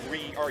Zomba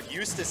we are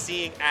used to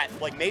seeing at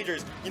like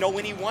majors. You know,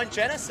 when he won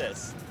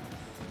Genesis.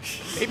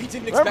 Maybe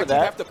didn't expect to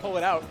have to pull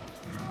it out.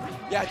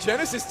 Yeah,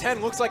 Genesis 10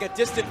 looks like a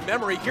distant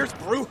memory. Here's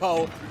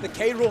Bruho, the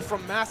K-Rool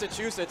from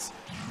Massachusetts,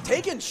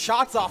 taking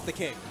shots off the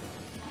king.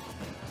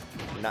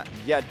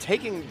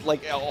 Taking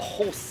like a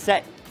whole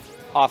set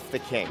off the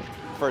king,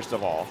 first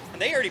of all.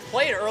 And they already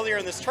played earlier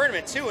in this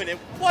tournament too, and it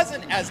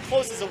wasn't as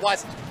close as it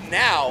was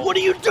now. What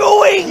are you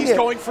doing? He's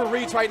going for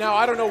reads right now.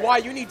 I don't know why.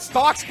 You need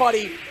stocks,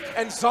 buddy.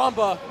 And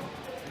Zomba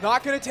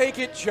not going to take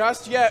it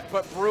just yet,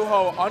 but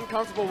Bruho,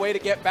 uncomfortable way to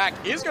get back,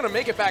 is going to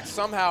make it back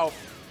somehow.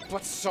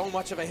 But so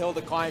much of a hill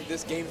to climb.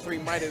 This game 3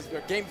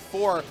 game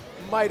 4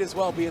 might as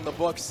well be in the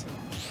books.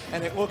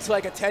 And it looks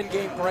like a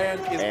 10-game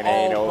brand is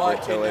all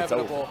but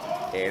inevitable.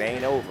 It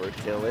ain't over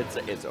till it's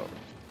over.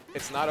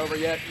 It's not over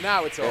yet.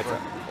 Now it's over.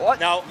 What?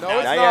 No, it's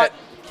not. Yet.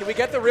 Can we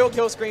get the real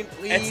kill screen,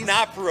 please? It's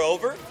not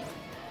Bro-over.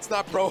 It's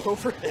not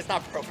Bro-over. It's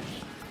not Bro-over.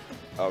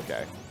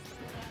 Okay.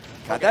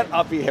 God, that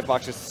up B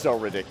hitbox is so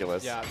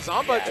ridiculous. Yeah,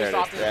 Zomba just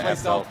opted to play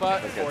stealth,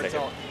 but forward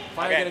tilt.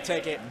 Finally going to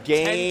take it.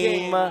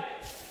 Game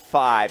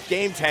 5.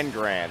 Game 10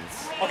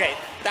 grands. Okay,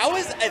 that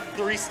was a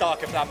 3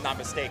 stock if I'm not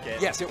mistaken.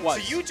 Yes, it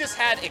was. So you just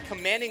had a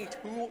commanding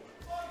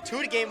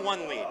 2 to game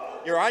 1 lead.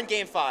 You're on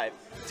game 5.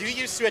 Do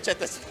you switch at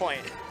this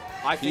point?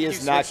 I think he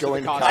is not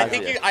going to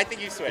Kazuya. I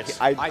think you switch.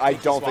 I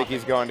don't think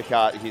he's going to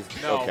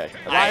Kazuya. No. Okay.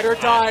 Ride or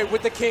die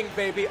with the king,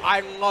 baby.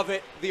 I love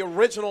it. The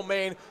original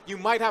main. You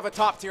might have a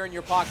top tier in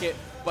your pocket,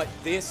 but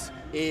this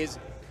is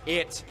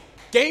it.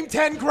 Game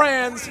 10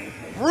 grands,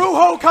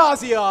 Bruho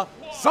Kazuya,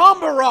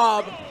 Zomba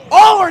Rob,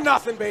 all or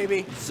nothing,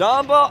 baby.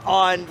 Zomba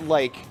on,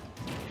 like,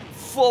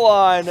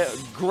 full-on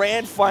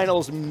grand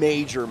finals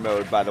major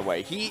mode, by the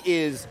way. He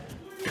is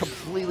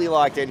completely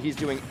locked in. He's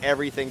doing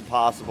everything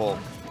possible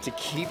to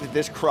keep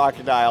this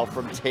crocodile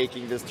from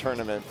taking this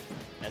tournament.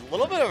 A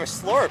little bit of a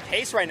slower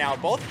pace right now.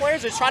 Both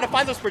players are trying to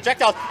find those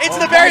projectiles into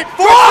the very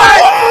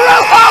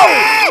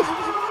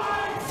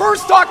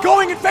First stock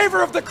going in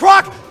favor of the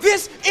Croc.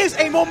 This is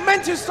a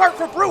momentous start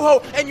for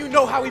Bruho, and you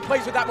know how he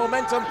plays with that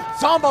momentum.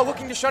 Zomba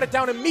looking to shut it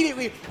down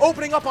immediately,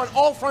 opening up on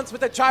all fronts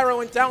with the gyro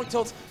and down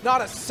tilts.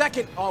 Not a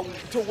second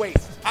to waste.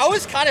 I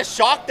was kind of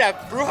shocked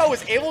that Bruho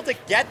was able to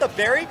get the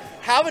berry,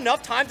 have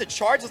enough time to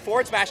charge the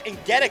forward smash,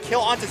 and get a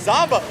kill onto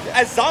Zomba,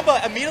 as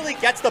Zomba immediately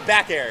gets the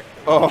back air.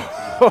 Oh.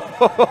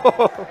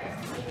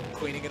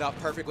 Cleaning it up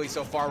perfectly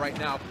so far right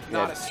now.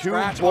 Not a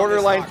scratch. Two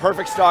borderline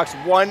perfect stocks,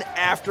 one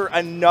after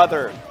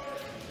another.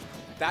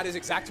 That is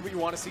exactly what you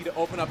want to see to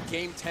open up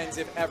Game 10s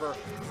if ever.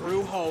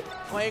 Bruho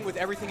playing with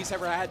everything he's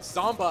ever had.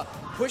 Zomba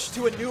pushed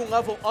to a new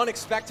level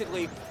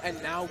unexpectedly, and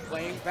now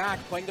playing back,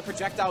 playing the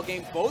projectile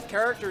game. Both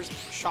characters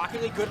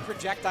shockingly good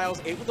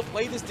projectiles, able to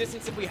play this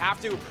distance if we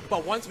have to,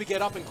 but once we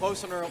get up and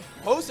close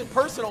and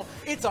personal,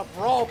 it's a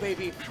brawl,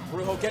 baby.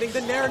 Bruho getting the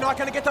nair, not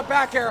going to get the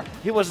back air.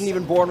 He wasn't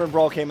even born when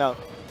Brawl came out.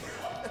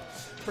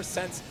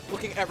 Percents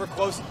looking ever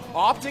close,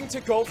 opting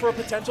to go for a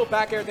potential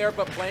back air there,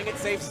 but playing it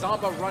safe.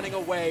 Zomba running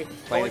away,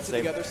 going to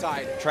the other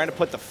side. Trying to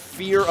put the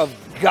fear of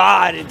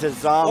God into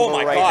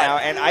Zomba right now,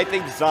 and I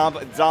think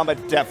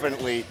Zomba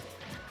definitely,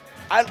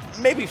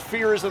 maybe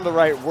fear isn't the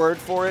right word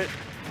for it,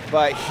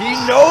 but he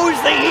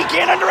knows that he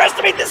can't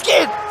underestimate this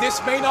kid. This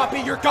may not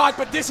be your God,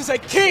 but this is a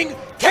king.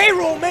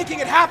 K-Rool making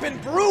it happen.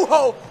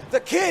 Bruho, the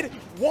kid,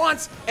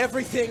 wants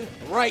everything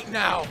right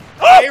now.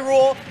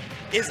 K-Rool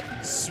is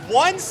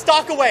one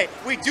stock away.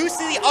 We do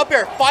see the up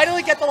air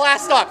finally get the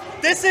last stock.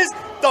 This is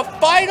the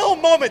final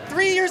moment.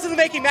 3 years in the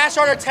making, Match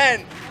Order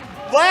 10.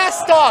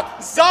 Last stock,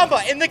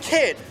 Zomba and the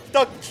kid,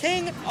 the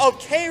king of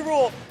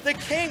K-Rool, the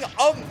king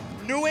of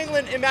New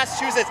England and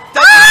Massachusetts.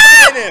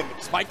 Doesn't win him.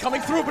 Spike coming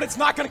through, but it's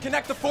not going to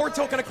connect. The forward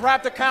tilt going to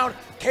grab the crown.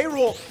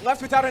 K-Rool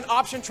left without an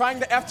option, trying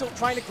the F tilt,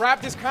 trying to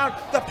grab this crown.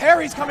 The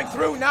parry's coming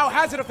through, now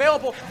has it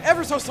available.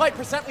 Ever so slight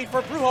percent lead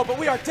for Bruho, but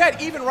we are dead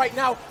even right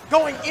now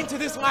going into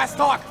this last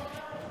stock.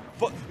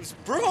 But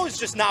Bruho is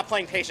just not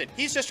playing patient.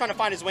 He's just trying to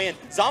find his way in.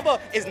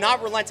 Zomba is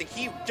not relenting.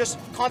 He just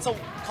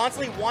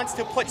constantly wants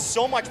to put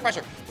so much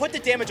pressure, put the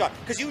damage on,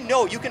 because you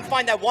know you can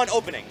find that one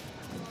opening.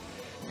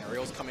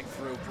 Aerial's coming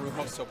through.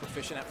 Bruho so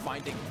proficient at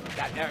finding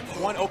that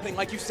one opening,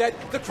 like you said.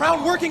 The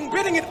crown working,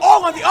 bidding it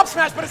all on the up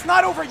smash, but it's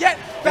not over yet.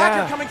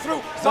 Backer coming through.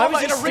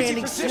 Zomba in a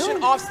risky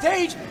position off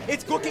stage.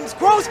 It's looking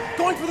gross,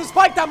 going for the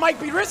spike. That might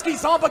be risky.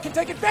 Zomba can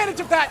take advantage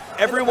of that.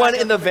 Everyone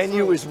in the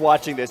venue is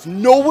watching this.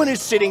 No one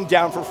is sitting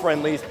down for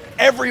friendlies.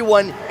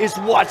 Everyone is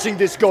watching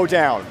this go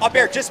down. Up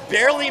air just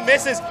barely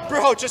misses.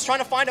 Bruho just trying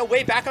to find a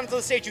way back onto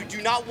the stage. You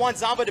do not want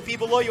Zomba to be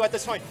below you at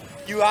this point.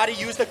 You got to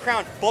use the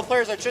crown. Both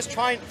players are just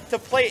trying to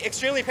play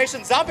extremely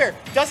patient. Zomba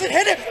doesn't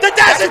hit it. The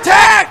dash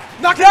attack!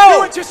 Not gonna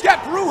do it just yet.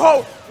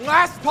 Bruho,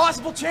 last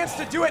possible chance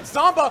to do it.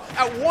 Zomba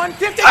at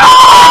 150.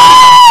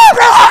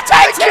 Bruho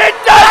takes it! The kid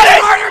does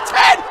it! Harder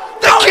 10!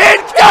 The kid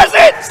does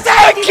it!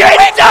 The kid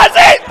does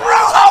it!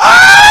 Bruho!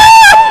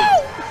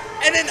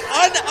 And an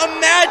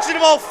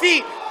unimaginable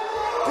feat.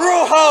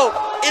 Bruho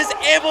is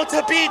able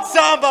to beat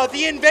Zomba,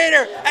 the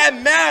invader, at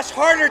Mash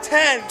Harder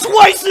 10.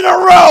 Twice in a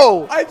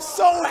row! I'm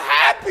so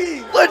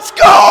happy! Let's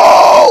go!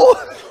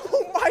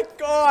 Oh my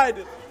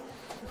God!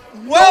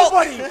 Well,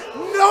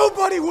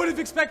 nobody would have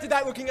expected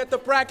that looking at the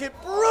bracket.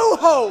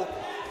 Bruho!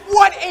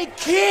 What a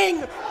king!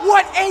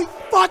 What a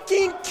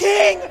fucking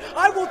king!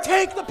 I will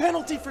take the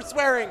penalty for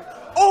swearing.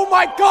 Oh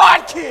my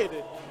God, kid!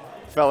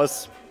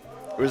 Fellas,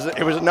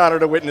 it was an honor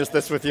to witness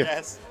this with you.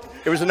 Yes.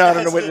 It was an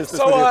honor to witness this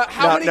with you.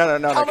 How many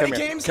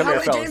games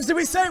did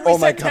we say? We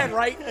said 10,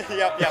 right?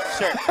 Yep,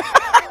 sure.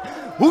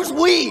 Who's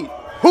we?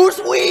 Who's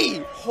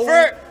we?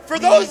 For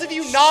those of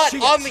you not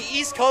on the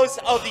East Coast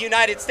of the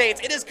United States,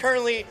 it is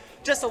currently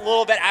just a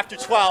little bit after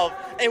 12,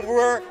 and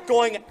we're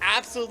going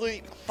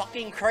absolutely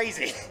fucking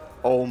crazy.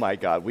 Oh my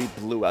God, we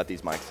blew out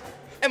these mics.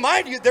 And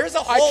mind you, there's a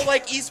whole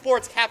like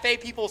esports cafe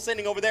people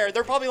sitting over there.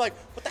 They're probably like,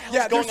 what the hell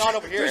is going on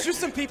over here? There's just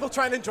some people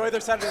trying to enjoy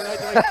their Saturday night.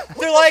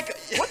 They're like,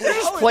 what the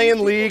hell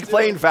playing League,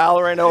 playing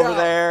Valorant over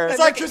there. It's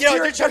like, just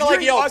they're trying to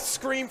like, us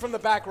scream from the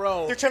back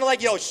row. They're trying to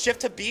like,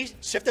 shift to B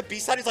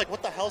side. He's like,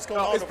 what the hell's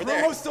going on over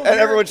there? And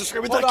everyone's just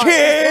screaming, the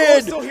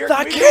kid!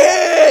 The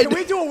kid! Can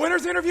we do a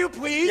winner's interview,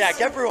 please? Yeah,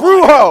 get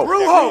Bruho.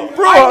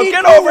 Bruho,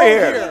 get over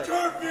here!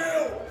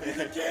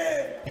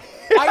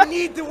 I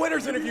need the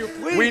winner's interview,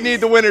 please. We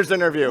need the winner's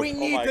interview. We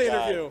need the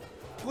interview.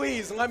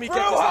 Please, let me get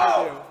this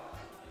interview.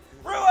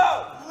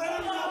 Bruho!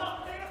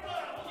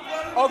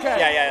 Okay.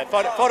 Yeah.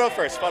 Photo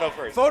first.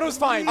 Photo's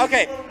fine.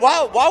 Okay,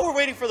 while we're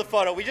waiting for the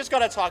photo, we just got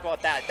to talk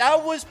about that.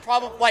 That was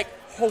probably, like,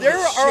 there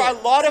are a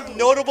lot of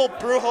notable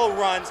Bruho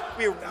runs.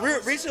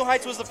 Regional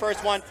Heights was the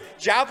first one.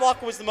 Jab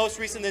Block was the most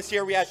recent this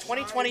year. We had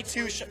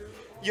 2022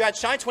 You had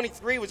Shine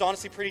 23 was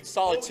honestly pretty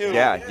solid too.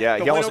 Yeah, yeah.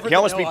 The He win almost, over he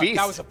almost Noah, beat Beast.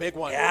 That was a big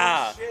one.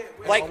 Yeah.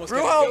 Like, Almost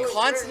Bruho getting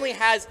constantly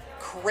has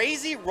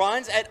crazy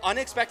runs at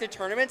unexpected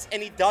tournaments,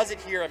 and he does it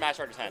here at Match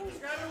Starter 10.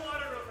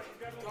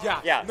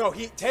 Yeah. Yeah. No,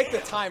 take the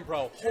time,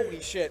 bro.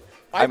 Holy shit.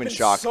 I'm in been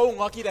shock. so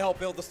lucky to help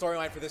build the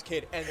storyline for this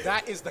kid, and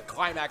that is the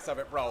climax of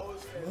it, bro.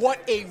 What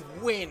a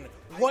win.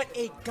 What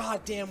a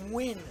goddamn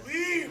win.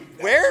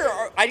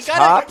 I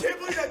Top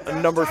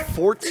gotta. number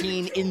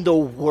 14 in the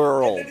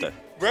world.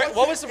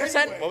 What was the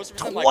percent? What was the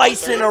percent?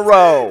 Twice like, in a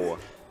row.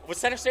 Was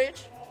center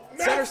stage?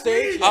 Center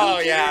stage. Oh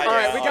yeah. All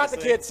right, yeah, we got the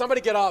honestly. kid.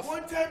 Somebody get off.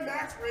 110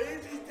 max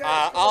range. He's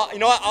dead. You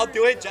know what? I'll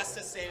do it just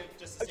to save.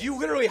 You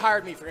literally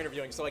hired me for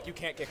interviewing, so like you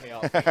can't kick me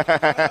off.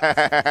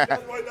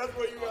 That's why you have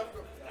to.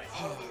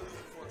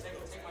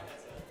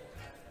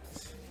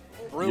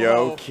 Bruho,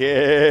 Yo,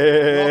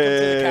 kid. welcome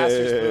to the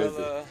Casters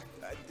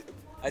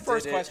booth.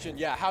 First did it. question,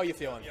 yeah, how are you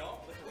feeling?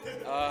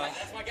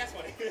 That's my guess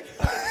money.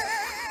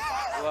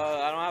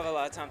 Well, I don't have a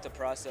lot of time to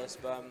process,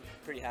 but I'm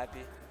pretty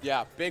happy.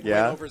 Yeah, big win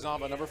over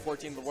Zomba, number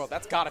 14 in the world.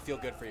 That's gotta feel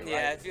good for you,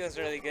 Yeah, right? it feels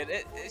really good.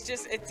 It's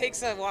just it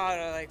takes a while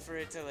to like for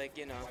it to like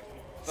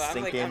But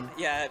Sink in.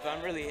 but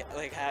I'm really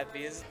like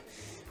happy.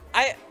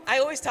 I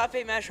always top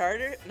 8 match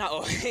harder, not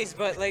always,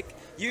 but like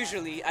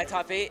usually I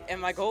top 8, and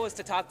my goal was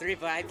to top 3,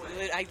 but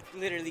I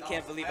literally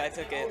can't believe I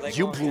took it. Like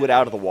You blew it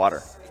out of the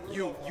water.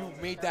 You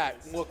made that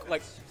look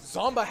like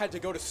Zomba had to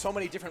go to so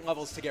many different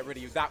levels to get rid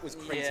of you. That was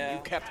crazy. Yeah.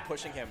 You kept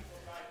pushing him.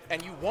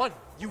 And you won.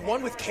 You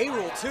won with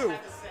K-Rool, too.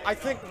 I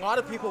think a lot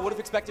of people would have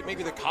expected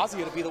maybe the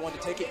Kazuya to be the one to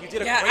take it. You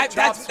did a great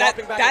job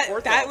swapping back and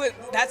forth.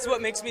 That's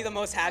what makes me the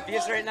most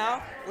happiest right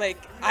now. Like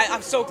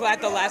I'm so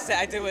glad the last set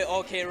I did with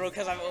all K-Rool,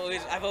 because I've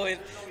always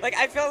like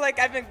I feel like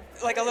I've been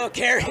like a little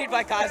carried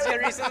by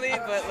Kazuya recently,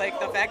 but like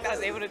the fact that I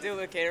was able to do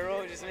it with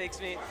K-Rool just makes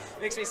me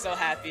so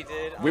happy,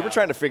 dude. We were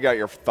trying to figure out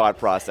your thought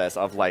process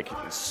of like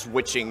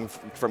switching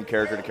from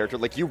character to character.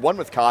 Like you won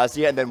with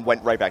Kazuya and then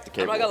went right back to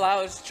I'm not K-Rool. gonna lie,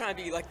 I was trying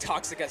to be like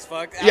toxic as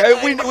fuck.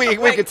 Yeah, we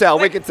could tell.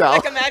 We could tell.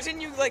 Like imagine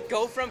you like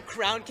go from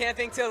crown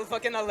camping to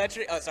fucking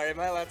electric. Oh, sorry, am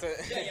I allowed to?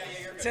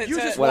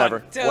 Whatever.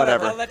 To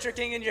Whatever.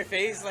 electrocuting in your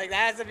face, like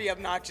that has to be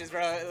obnoxious,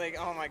 bro. Like,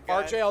 oh my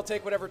god. RJ, I'll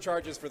take whatever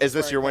charges for this. Is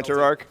this your swearing winter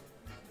penalty.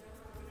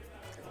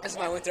 arc? This is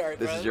my winter arc.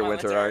 This bro. is your my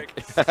winter arc.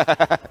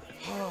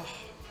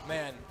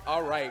 Man,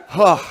 all right.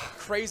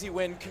 Crazy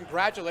win.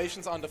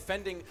 Congratulations on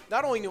defending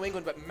not only New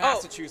England, but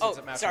Massachusetts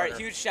at Match sorry.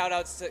 Harder. Huge shout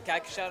outs to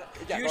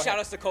Yeah, huge shout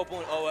outs to Kopo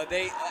and Owa.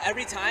 They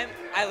every time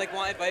I like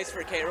want advice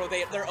for K-Rool,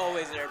 they're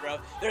always there, bro.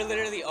 They're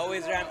literally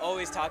always there. I'm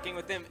always talking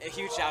with them. A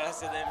huge shout outs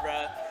to them,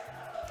 bro.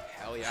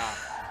 Hell yeah.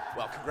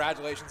 Well,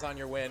 congratulations on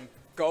your win.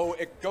 Go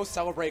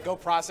celebrate. Go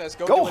process.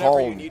 Go Go do whatever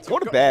you home. need to. Go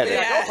to bed.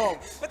 Yeah, go home.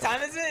 What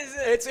time is it?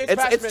 It's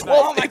past It's midnight.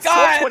 12. Oh my it's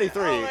god. 12:23.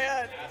 Oh my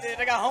god. Dude,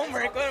 I got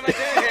homework. What am I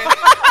doing here?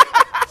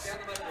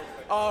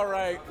 All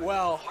right.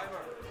 Well,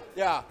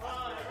 yeah.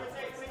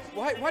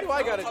 Why do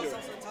I gotta do it?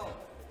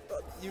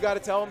 You gotta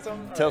tell him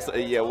something? Tell us,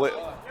 yeah, what?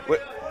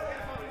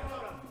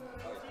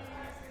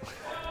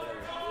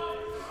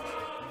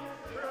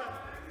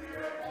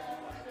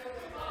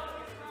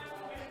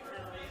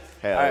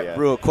 Hell All right, yeah.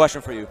 Bruho,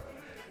 question for you.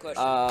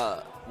 Question.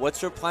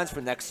 What's your plans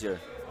for next year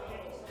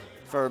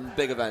for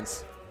big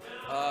events?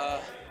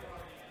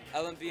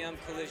 LMBM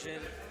Collision,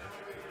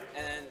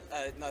 and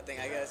nothing,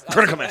 I guess.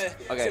 Tournament.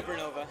 Okay.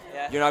 Supernova.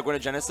 Yeah. You're not going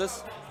to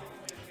Genesis?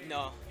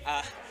 No.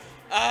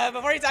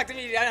 Before you talk to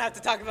me, I don't have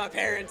to talk to my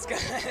parents,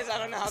 guys. I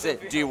don't know how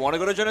to. Do you want to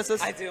go to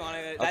Genesis? I do want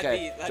to.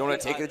 Okay. Do you want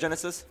to take you to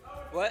Genesis?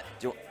 What?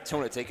 Do you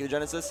want to take you to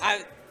Genesis?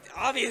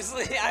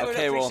 Obviously, I would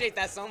Okay, well, appreciate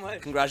that so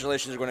much.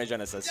 Congratulations, you're going to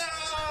Genesis.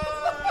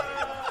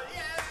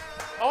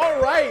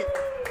 All right.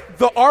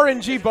 The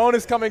RNG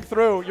bonus coming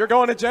through. You're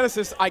going to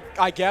Genesis,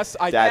 I guess.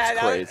 That's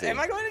crazy. Am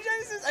I going to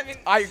Genesis? I mean,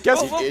 I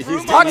guess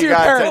He's talk to your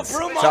got parents.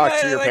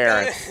 Talk to your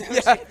parents. Yeah.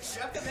 You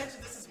have to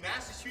mention this is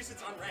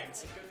Massachusetts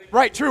unranked.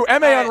 Right, true.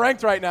 MA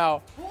unranked right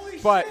now.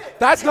 But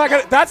that's not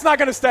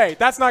gonna stay.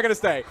 That's not gonna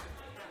stay.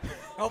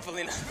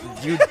 Hopefully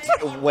not. You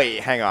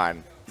wait, hang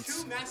on.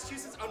 2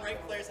 Massachusetts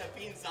unranked players have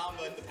beaten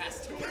Zomba in the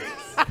past 2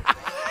 weeks.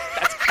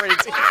 That's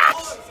crazy.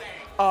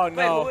 Oh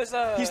no. who was,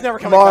 He's never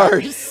coming back.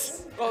 Mars.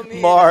 Oh,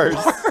 me. Mars.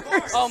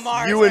 Oh,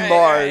 Mars. You and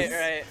Mars.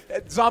 Right.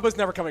 Zomba's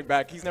never coming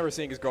back. He's never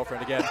seeing his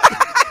girlfriend again.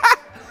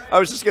 I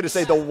was just gonna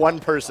say the one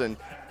person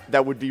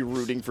that would be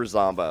rooting for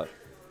Zomba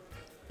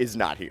is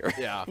not here.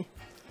 Yeah.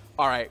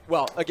 All right.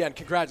 Well, again,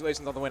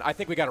 congratulations on the win. I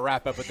think we got to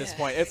wrap up at this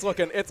point. It's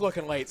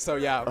looking late. So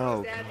yeah.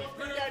 Oh.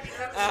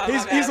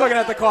 He's looking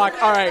at the clock.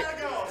 All right.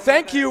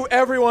 Thank you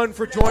everyone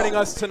for joining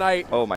us tonight. Oh my.